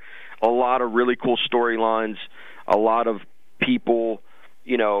every year, a lot of really cool storylines, a lot of people,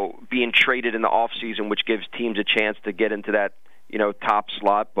 being traded in the offseason, which gives teams a chance to get into that, top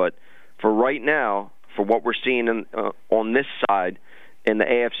slot. But for right now, for what we're seeing on this side in the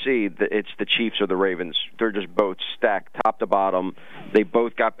AFC, it's the Chiefs or the Ravens. They're just both stacked top to bottom. They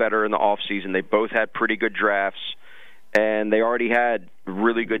both got better in the offseason. They both had pretty good drafts, and they already had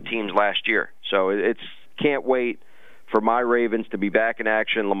really good teams last year. So it's can't wait for my Ravens to be back in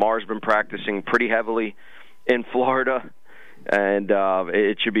action. Lamar's been practicing pretty heavily in Florida, and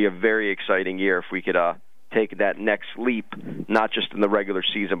it should be a very exciting year if we could take that next leap, not just in the regular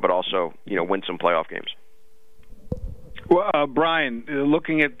season, but also win some playoff games. Well, Brian,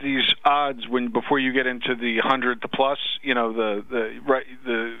 looking at these odds before you get into the 100 to plus, you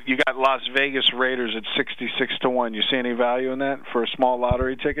got Las Vegas Raiders at 66-1. You see any value in that for a small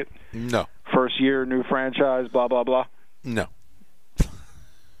lottery ticket? No. First year, new franchise, blah blah blah. No.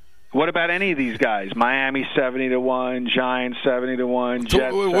 What about any of these guys? Miami 70-1, Giants 70-1,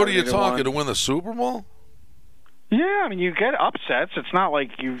 Jets. What are you talking to win the Super Bowl? Yeah, I mean, you get upsets. It's not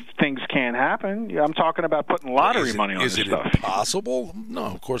like things can't happen. I'm talking about putting lottery money on this stuff. Is it impossible? No,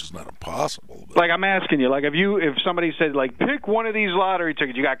 of course it's not impossible. But. Like, I'm asking you, like, if somebody said, like, pick one of these lottery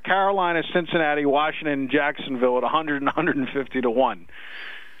tickets. You got Carolina, Cincinnati, Washington, Jacksonville at 100 and 150-1.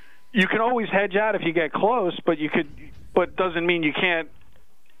 You can always hedge out if you get close, but doesn't mean you can't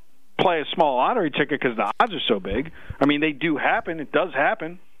play a small lottery ticket because the odds are so big. I mean, they do happen. It does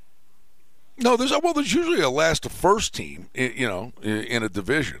happen. No, there's usually a last to first team, in a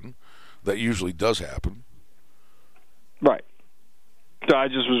division. That usually does happen. Right. So I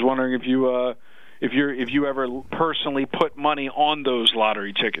just was wondering if you ever personally put money on those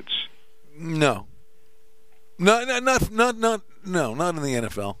lottery tickets. No. Not in the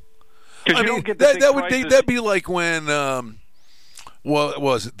NFL. Because you don't get the that'd be like when what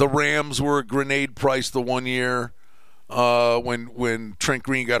was it? The Rams were a grenade price the one year. When Trent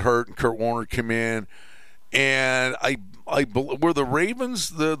Green got hurt and Kurt Warner came in, and I were the Ravens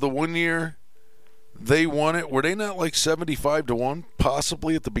the 1 year they won it. Were they not like 75-1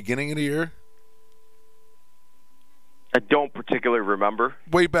 possibly at the beginning of the year? I don't particularly remember.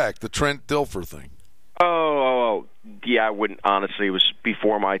 Way back, the Trent Dilfer thing. Oh, yeah. I wouldn't honestly. It was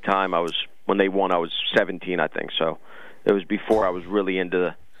before my time. When they won. I was 17, I think. So it was before I was really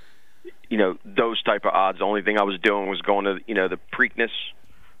into those type of odds. The only thing I was doing was going to, the Preakness.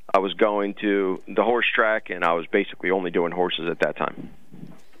 I was going to the horse track, and I was basically only doing horses at that time.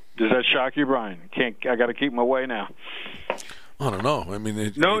 Does that shock you, Brian? I got to keep them away now. I don't know. I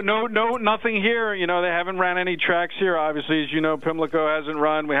mean, no, nothing here. They haven't ran any tracks here. Obviously, as you know, Pimlico hasn't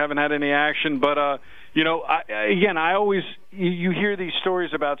run. We haven't had any action. But I always you hear these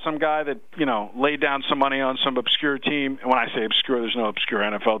stories about some guy that laid down some money on some obscure team. And when I say obscure, there's no obscure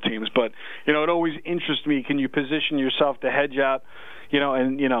NFL teams. But it always interests me. Can you position yourself to hedge out,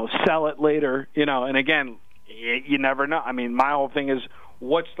 and sell it later? And again, you never know. I mean, my whole thing is,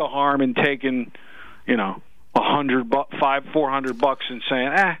 what's the harm in taking, $400 and saying,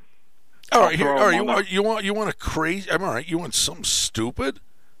 all right, you want a crazy? I'm all right. You want something stupid?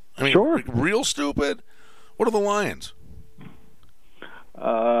 I mean, sure. Real stupid. What are the Lions?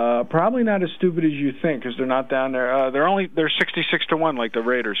 Probably not as stupid as you think because they're not down there. They're 66-1 like the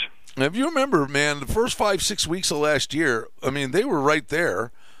Raiders. Now, if you remember, man, the first 5-6 weeks of last year, I mean, they were right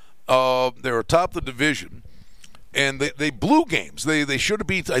there. They were top of the division. And they blew games. They should have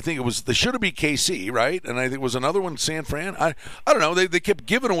beat. I think they should have beat KC, right? And I think it was another one, San Fran. I don't know. They kept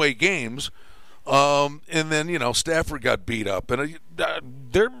giving away games, and then Stafford got beat up, and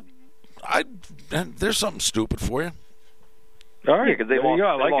there's something stupid for you. All right, because they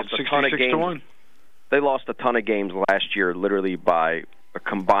lost a ton of games. They lost a ton of games last year, literally by a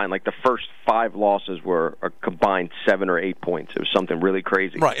combined, like the first 5 losses were a combined 7 or 8 points. It was something really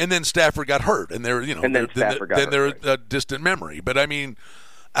crazy. Right, and then Stafford got hurt, and they're a distant memory. But I mean,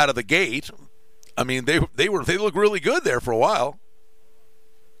 out of the gate, I mean they look really good there for a while.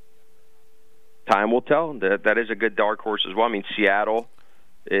 Time will tell. That is a good dark horse as well. I mean, Seattle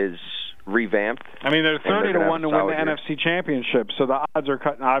is revamped. I mean, they're 30-1 to win the NFC Championship, so the odds are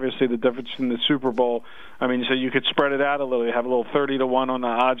cutting. Obviously, the difference in the Super Bowl. I mean, so you could spread it out a little. You have a little 30-1 on the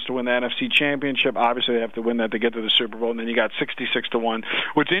odds to win the NFC Championship. Obviously, they have to win that to get to the Super Bowl, and then you got 66-1.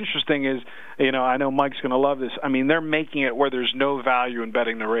 What's interesting is, I know Mike's going to love this. I mean, they're making it where there's no value in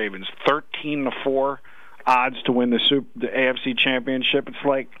betting the Ravens. 13-4 odds to win the AFC Championship. It's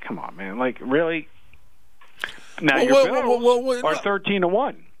like, come on, man. Like, really? Now your Bills are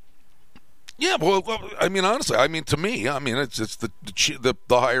 13-1. Yeah, well, I mean, honestly, to me, it's the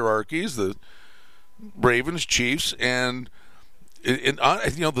hierarchies, the Ravens, Chiefs, and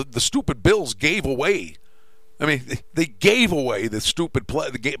the stupid Bills gave away. I mean, they gave away the stupid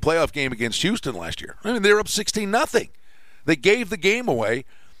playoff game against Houston last year. I mean, they were up 16-0. They gave the game away,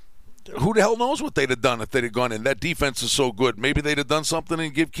 who the hell knows what they'd have done if they'd have gone in. That defense is so good. Maybe they'd have done something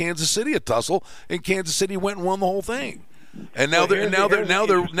and give Kansas City a tussle, and Kansas City went and won the whole thing. And now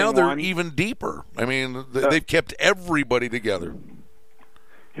they're even deeper. I mean, they've kept everybody together.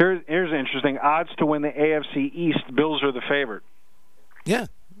 Here's interesting odds to win the AFC East. Bills are the favorite. Yeah,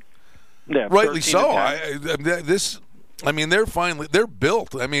 rightly rightly so. They're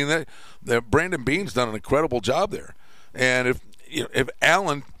built. I mean, Brandon Beane's done an incredible job there, and if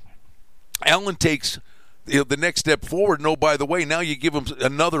Allen takes the next step forward, by the way, now you give him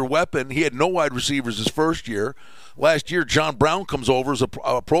another weapon. He had no wide receivers his first year. Last year, John Brown comes over as a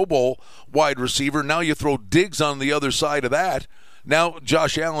Pro Bowl wide receiver. Now you throw Diggs on the other side of that. Now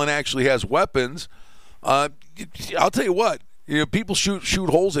Josh Allen actually has weapons. I'll tell you what, people shoot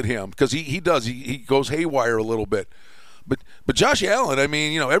holes at him because he goes haywire a little bit. But Josh Allen, I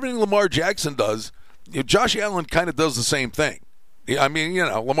mean, everything Lamar Jackson does, Josh Allen kind of does the same thing. I mean,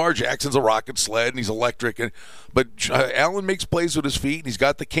 Lamar Jackson's a rocket sled and he's electric, but Allen makes plays with his feet and he's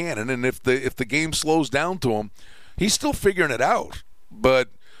got the cannon. And if the game slows down to him, he's still figuring it out. But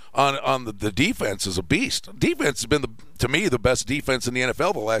on the defense is a beast. Defense has been, to me, the best defense in the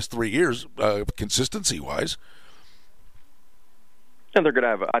NFL the last 3 years, consistency-wise. And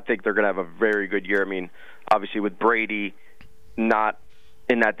I think they're going to have a very good year. I mean, obviously with Brady not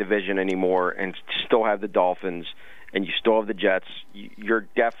in that division anymore and still have the Dolphins and you still have the Jets, you're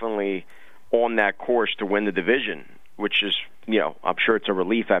definitely on that course to win the division, which is, I'm sure it's a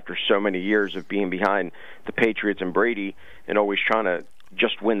relief after so many years of being behind the Patriots and Brady and always trying to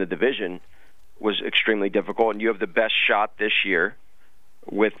just win the division was extremely difficult. And you have the best shot this year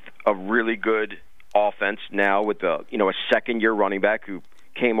with a really good offense now with a second-year running back who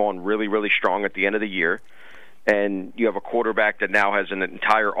came on really, really strong at the end of the year. And you have a quarterback that now has an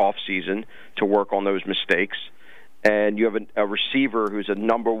entire offseason to work on those mistakes. And you have a receiver who's a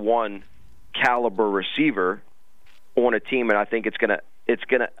number one caliber receiver on a team, and I think it's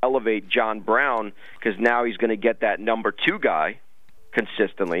gonna elevate John Brown because now he's going to get that number two guy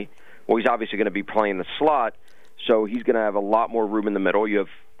consistently. Well, he's obviously going to be playing the slot, so he's going to have a lot more room in the middle. You have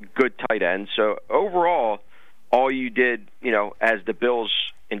good tight ends. So overall, all you did, as the Bills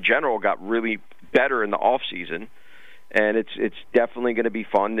in general got really better in the offseason, and it's definitely going to be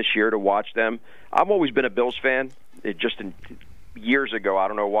fun this year to watch them. I've always been a Bills fan. Years ago, I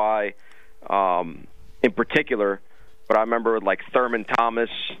don't know why in particular, but I remember like Thurman Thomas,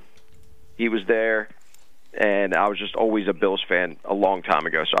 he was there. And I was just always a Bills fan a long time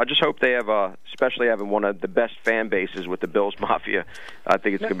ago. So I just hope they have, especially having one of the best fan bases with the Bills Mafia, I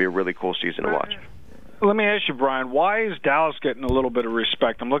think it's going to be a really cool season to watch. Let me ask you, Brian, why is Dallas getting a little bit of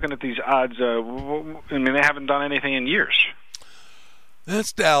respect? I'm looking at these odds. They haven't done anything in years.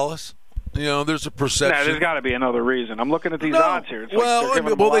 That's Dallas. There's a perception. Nah, there's got to be another reason. I'm looking at these odds here. It's they're giving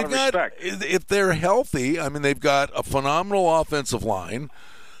them a lot of respect. If they're healthy, I mean, they've got a phenomenal offensive line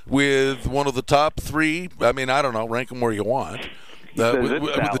with one of the top three. I mean, I don't know, rank them where you want.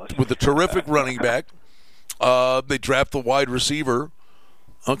 With a terrific running back. They draft the wide receiver.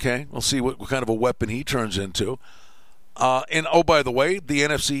 Okay, we'll see what kind of a weapon he turns into. And, by the way, the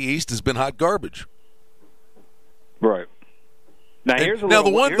NFC East has been hot garbage. Right. Now,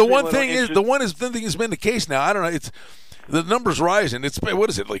 the one thing has been the case now. I don't know. It's the numbers rising. It's what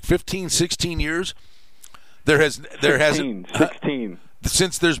is it, like 15, 16 years? There hasn't 16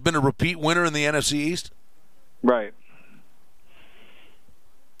 since there's been a repeat winner in the NFC East. Right.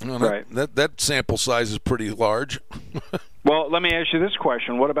 That sample size is pretty large. Well, let me ask you this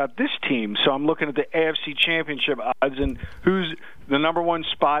question. What about this team? So I'm looking at the AFC Championship odds, and who's the number one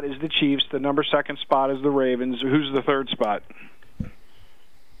spot is the Chiefs. The number second spot is the Ravens. Who's the third spot?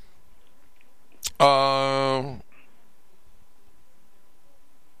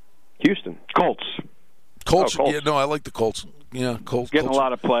 Houston. Colts. Colts. Yeah, no, I like the Colts. Yeah, Colts. Getting Colts. a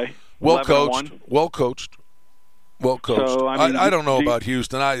lot of play. Well coached. So, I don't know about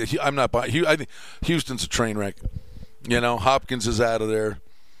Houston. I'm not buying. I think Houston's a train wreck. Hopkins is out of there.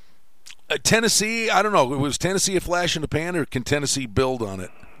 Tennessee, I don't know. Was Tennessee a flash in the pan, or can Tennessee build on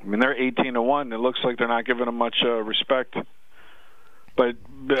it? I mean, they're 18-1. It looks like they're not giving them much respect. But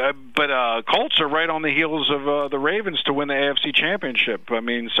Colts are right on the heels of the Ravens to win the AFC Championship. I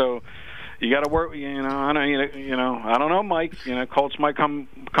mean, so you got to work. I don't know, Mike. Colts might come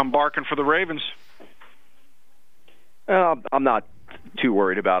barking for the Ravens. I'm not too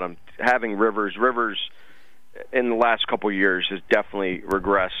worried about him. Having Rivers in the last couple of years has definitely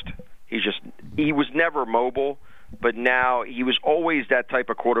regressed. He was never mobile, but now he was always that type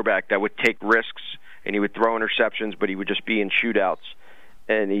of quarterback that would take risks and he would throw interceptions, but he would just be in shootouts.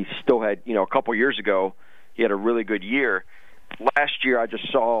 And he still had, a couple years ago, he had a really good year. last year I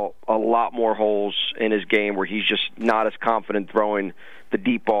just saw a lot more holes in his game where he's just not as confident throwing the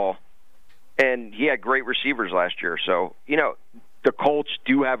deep ball. And he had great receivers last year. So, the Colts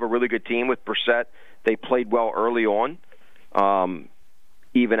do have a really good team with Brissett. They played well early on.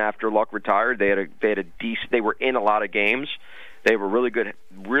 Even after Luck retired, they had a decent. They were in a lot of games. They have a really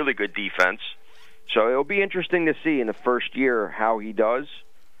good defense. So it'll be interesting to see in the first year how he does.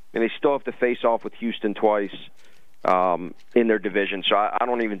 And they still have to face off with Houston twice in their division. So I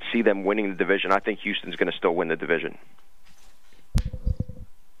don't even see them winning the division. I think Houston's going to still win the division.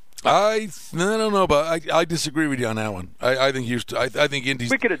 I don't know, but I disagree with you on that one. I think Houston. I think Indy's.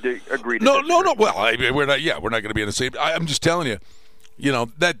 We could agree. No. Well, we're not. Yeah, we're not going to be in the same. I'm just telling you.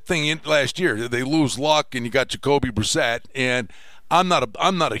 That thing last year, they lose Luck, and you got Jacoby Brissett, and I'm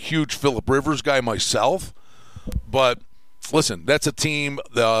not a huge Phillip Rivers guy myself, but listen, that's a team.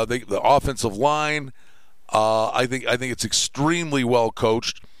 The offensive line, I think it's extremely well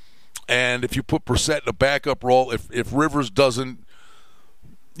coached, and if you put Brissett in a backup role, if Rivers doesn't.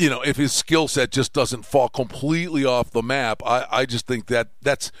 If his skill set just doesn't fall completely off the map, I just think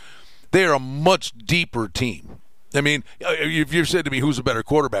they are a much deeper team. I mean, if you said to me who's a better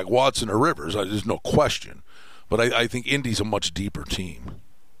quarterback, Watson or Rivers, there's no question. But I think Indy's a much deeper team.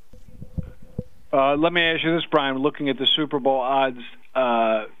 Let me ask you this, Brian. Looking at the Super Bowl odds,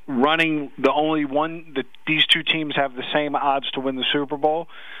 running the only one that these two teams have the same odds to win the Super Bowl.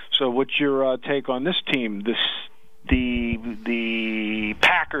 So what's your take on this team? The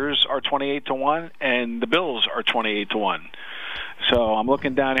Packers are 28-1 and the Bills are 28-1. So I'm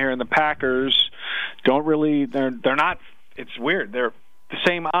looking down here, and the Packers don't really. They're not. It's weird. They're the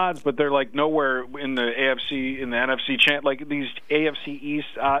same odds, but they're like nowhere in the AFC, in the NFC. Like these AFC East,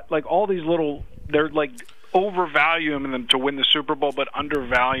 like all these little. They're like overvaluing them to win the Super Bowl, but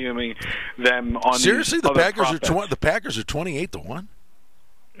undervaluing them on. Seriously, the Packers are 28-1.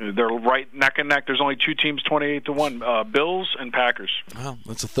 They're right neck and neck. There's only two teams 28-1, Bills and Packers. Well,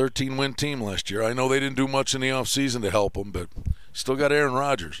 that's a 13-win team last year. I know they didn't do much in the offseason to help them, but still got Aaron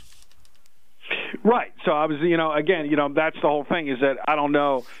Rodgers. Right. So I was, again, that's the whole thing is that I don't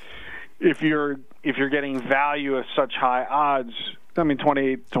know if you're getting value at such high odds. I mean,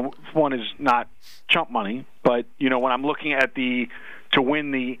 28-1 is not chump money, but when I'm looking at to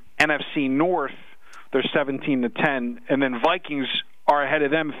win the NFC North, they're 17-10, and then Vikings are ahead of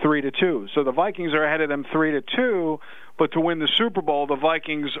them 3-2. So the Vikings are ahead of them 3-2, but to win the Super Bowl, the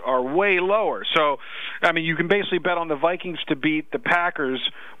Vikings are way lower. So, I mean, you can basically bet on the Vikings to beat the Packers,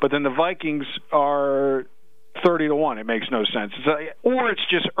 but then the Vikings are 30-1. It makes no sense. Or it's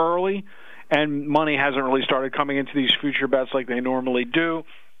just early, and money hasn't really started coming into these future bets like they normally do.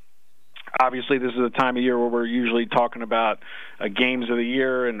 Obviously, this is the time of year where we're usually talking about games of the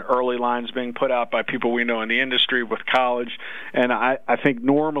year and early lines being put out by people we know in the industry with college. And I think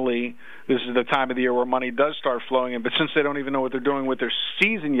normally this is the time of the year where money does start flowing in. But since they don't even know what they're doing with their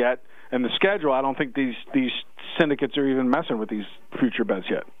season yet and the schedule, I don't think these syndicates are even messing with these future bets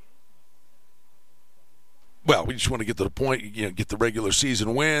yet. Well, we just want to get to the point, get the regular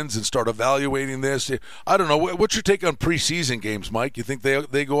season wins and start evaluating this. I don't know. What's your take on preseason games, Mike? You think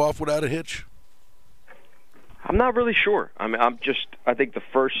they go off without a hitch? I'm not really sure. I mean, I think the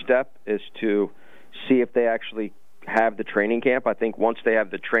first step is to see if they actually have the training camp. I think once they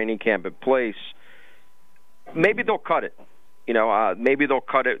have the training camp in place, maybe they'll cut it. Maybe they'll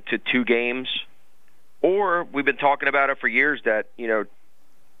cut it to 2 games. Or we've been talking about it for years that,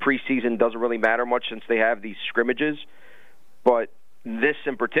 preseason doesn't really matter much since they have these scrimmages, but this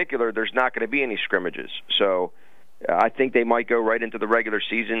in particular, there's not going to be any scrimmages. So I think they might go right into the regular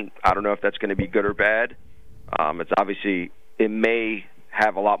season. I don't know if that's going to be good or bad. It's obviously, it may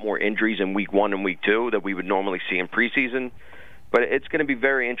have a lot more injuries in week 1 and week 2 that we would normally see in preseason, but it's going to be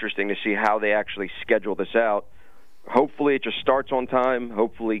very interesting to see how they actually schedule this out. Hopefully it just starts on time.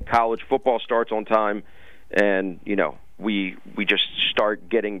 Hopefully college football starts on time, and, we just start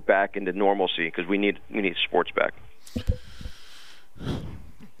getting back into normalcy because we need sports back.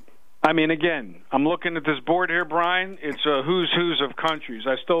 I mean, again, I'm looking at this board here, Brian. It's a who's of countries.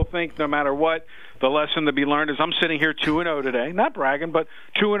 I still think no matter what, the lesson to be learned is I'm sitting here 2-0 today. Not bragging, but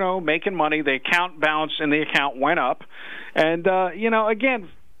 2-0, making money. The account bounced and the account went up. And, again,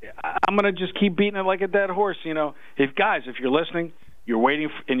 I'm going to just keep beating it like a dead horse. If you're listening, you're waiting,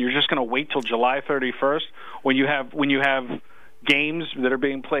 and you're just going to wait till July 31st when you have games that are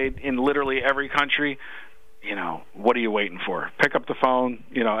being played in literally every country. What are you waiting for? Pick up the phone.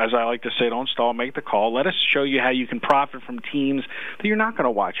 As I like to say, don't stall, make the call. Let us show you how you can profit from teams that you're not going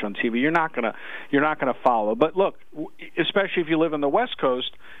to watch on TV. You're not going to follow. But look, especially if you live on the West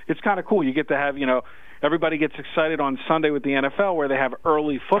Coast, it's kind of cool. You get to have everybody gets excited on Sunday with the NFL where they have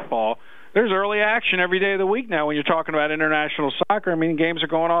early football. There's early action every day of the week now when you're talking about international soccer. I mean, games are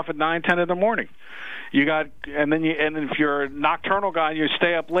going off at 9, 10 in the morning. You got, and then if you're a nocturnal guy and you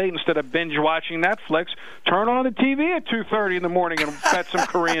stay up late instead of binge watching Netflix, turn on the TV at 2:30 in the morning and bet some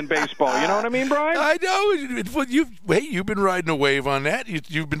Korean baseball. You know what I mean, Brian? I know. You've been riding a wave on that.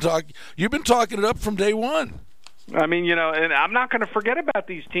 You've been talking it up from day one. I mean, you know, and I'm not going to forget about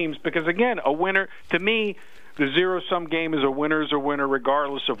these teams because, again, a winner, to me, the zero-sum game is a winner's a winner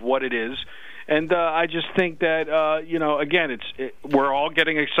regardless of what it is. And I just think that, you know, again, we're all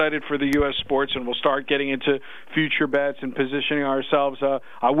getting excited for the U.S. sports, and we'll start getting into future bets and positioning ourselves.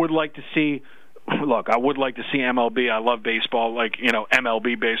 I would like to see MLB. I love baseball, like, you know,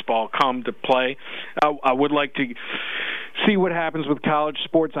 MLB baseball come to play. I would like to see what happens with college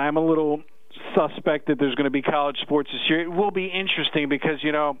sports. I am a little suspect that there's going to be college sports this year. It will be interesting because,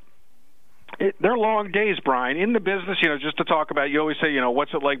 you know, they're long days, Brian. In the business, you know, just to talk about, you always say, you know,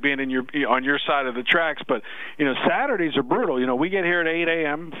 what's it like being on your side of the tracks? But, you know, Saturdays are brutal. You know, we get here at 8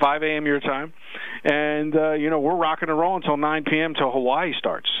 a.m., 5 a.m. your time, and, you know, we're rocking and rolling until 9 p.m. till Hawaii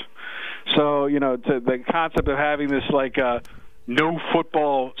starts. So, you know, the concept of having this, like, no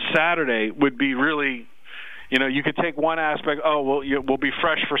football Saturday would be really, you know, you could take one aspect, we'll be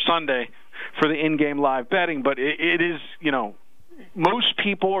fresh for Sunday for the in-game live betting, but it is, you know, most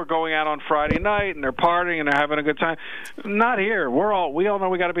people are going out on Friday night and they're partying and they're having a good time. Not here. We all know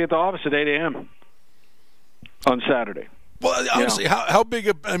we got to be at the office at 8 a.m. on Saturday. Well, honestly, how big?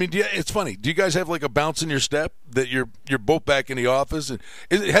 It's funny. Do you guys have like a bounce in your step that you're both back in the office? And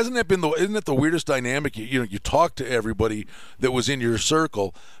isn't that the weirdest dynamic? You talk to everybody that was in your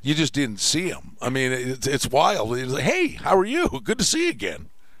circle. You just didn't see them. I mean, it's wild. It's like, hey, how are you? Good to see you again.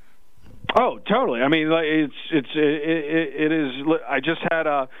 Oh, totally. I mean, it is.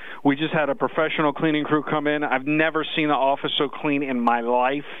 We just had a professional cleaning crew come in. I've never seen the office so clean in my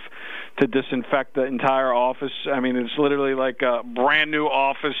life to disinfect the entire office. I mean, it's literally like a brand new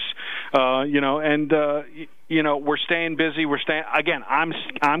office, you know. And you know, we're staying busy. Again,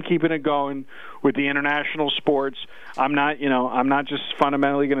 I'm keeping it going with the international sports. I'm not just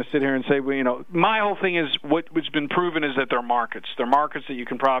fundamentally going to sit here and say, well, you know, my whole thing is what's been proven is that they're markets. They're markets that you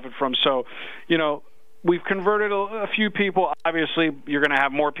can profit from. So, you know, we've converted a few people. Obviously, you're going to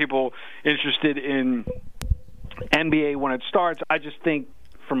have more people interested in NBA when it starts. I just think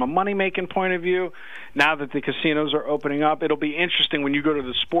from a money-making point of view, now that the casinos are opening up, it'll be interesting when you go to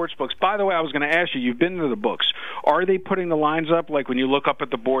the sports books. By the way, I was going to ask you, you've been to the books. Are they putting the lines up? Like when you look up at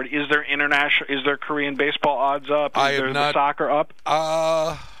the board, is there Korean baseball odds up? Is there the soccer up?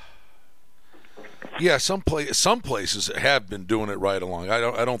 Yeah, some places have been doing it right along. I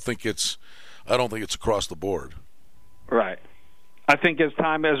don't think it's across the board. Right. I think as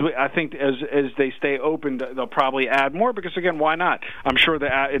they stay open, they'll probably add more because, again, why not? I'm sure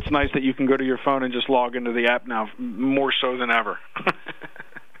that it's nice that you can go to your phone and just log into the app now, more so than ever.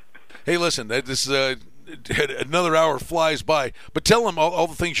 Hey, listen, this another hour flies by, but tell them all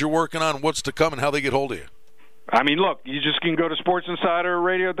the things you're working on, what's to come, and how they get hold of you. I mean, look, you just can go to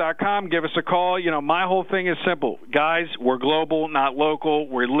SportsInsiderRadio.com, give us a call. You know, my whole thing is simple. Guys, we're global, not local.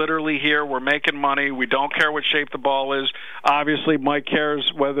 We're literally here. We're making money. We don't care what shape the ball is. Obviously, Mike cares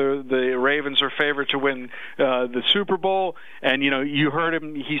whether the Ravens are favored to win the Super Bowl. And, you know, you heard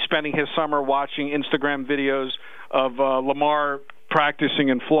him. He's spending his summer watching Instagram videos of Lamar practicing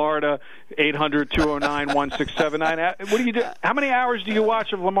in Florida, 800-209-1679. What do you do? How many hours do you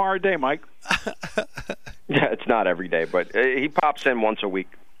watch of Lamar a day, Mike? Yeah, it's not every day, but he pops in once a week.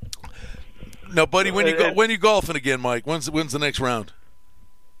 No, buddy, when you golfing again, Mike? When's the next round?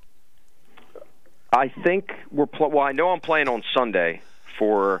 I think I know I'm playing on Sunday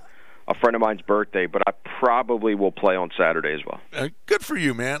for a friend of mine's birthday, but I probably will play on Saturday as well. Good for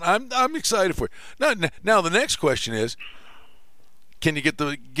you, man. I'm excited for you. Now the next question is, can you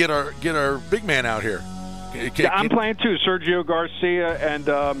get our big man out here? I'm playing too. Sergio Garcia and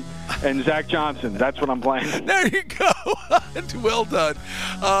Zach Johnson. That's what I'm playing. There you go. Well done.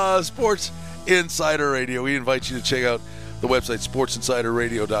 Sports Insider Radio. We invite you to check out the website,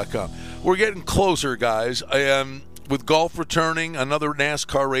 sportsinsiderradio.com. We're getting closer, guys. With golf returning, another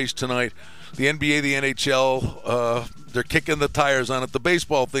NASCAR race tonight. The NBA, the NHL, they're kicking the tires on it. The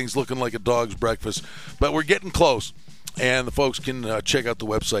baseball thing's looking like a dog's breakfast. But we're getting close. And the folks can check out the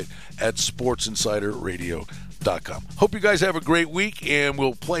website at sportsinsiderradio.com. Hope you guys have a great week, and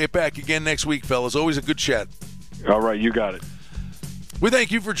we'll play it back again next week, fellas. Always a good chat. All right, you got it. We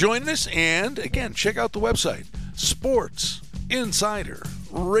thank you for joining us, and, again, check out the website,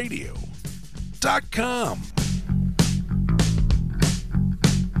 sportsinsiderradio.com.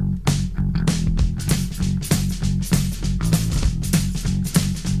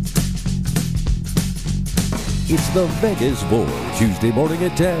 It's the Vegas Bowl, Tuesday morning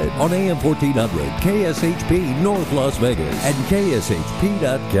at 10 on AM 1400, KSHP North Las Vegas, and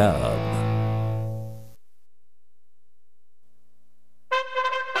KSHP.com.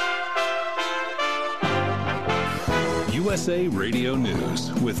 USA Radio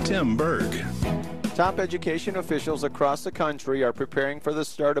News with Tim Berg. Top education officials across the country are preparing for the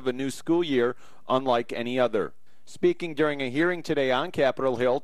start of a new school year unlike any other. Speaking during a hearing today on Capitol Hill,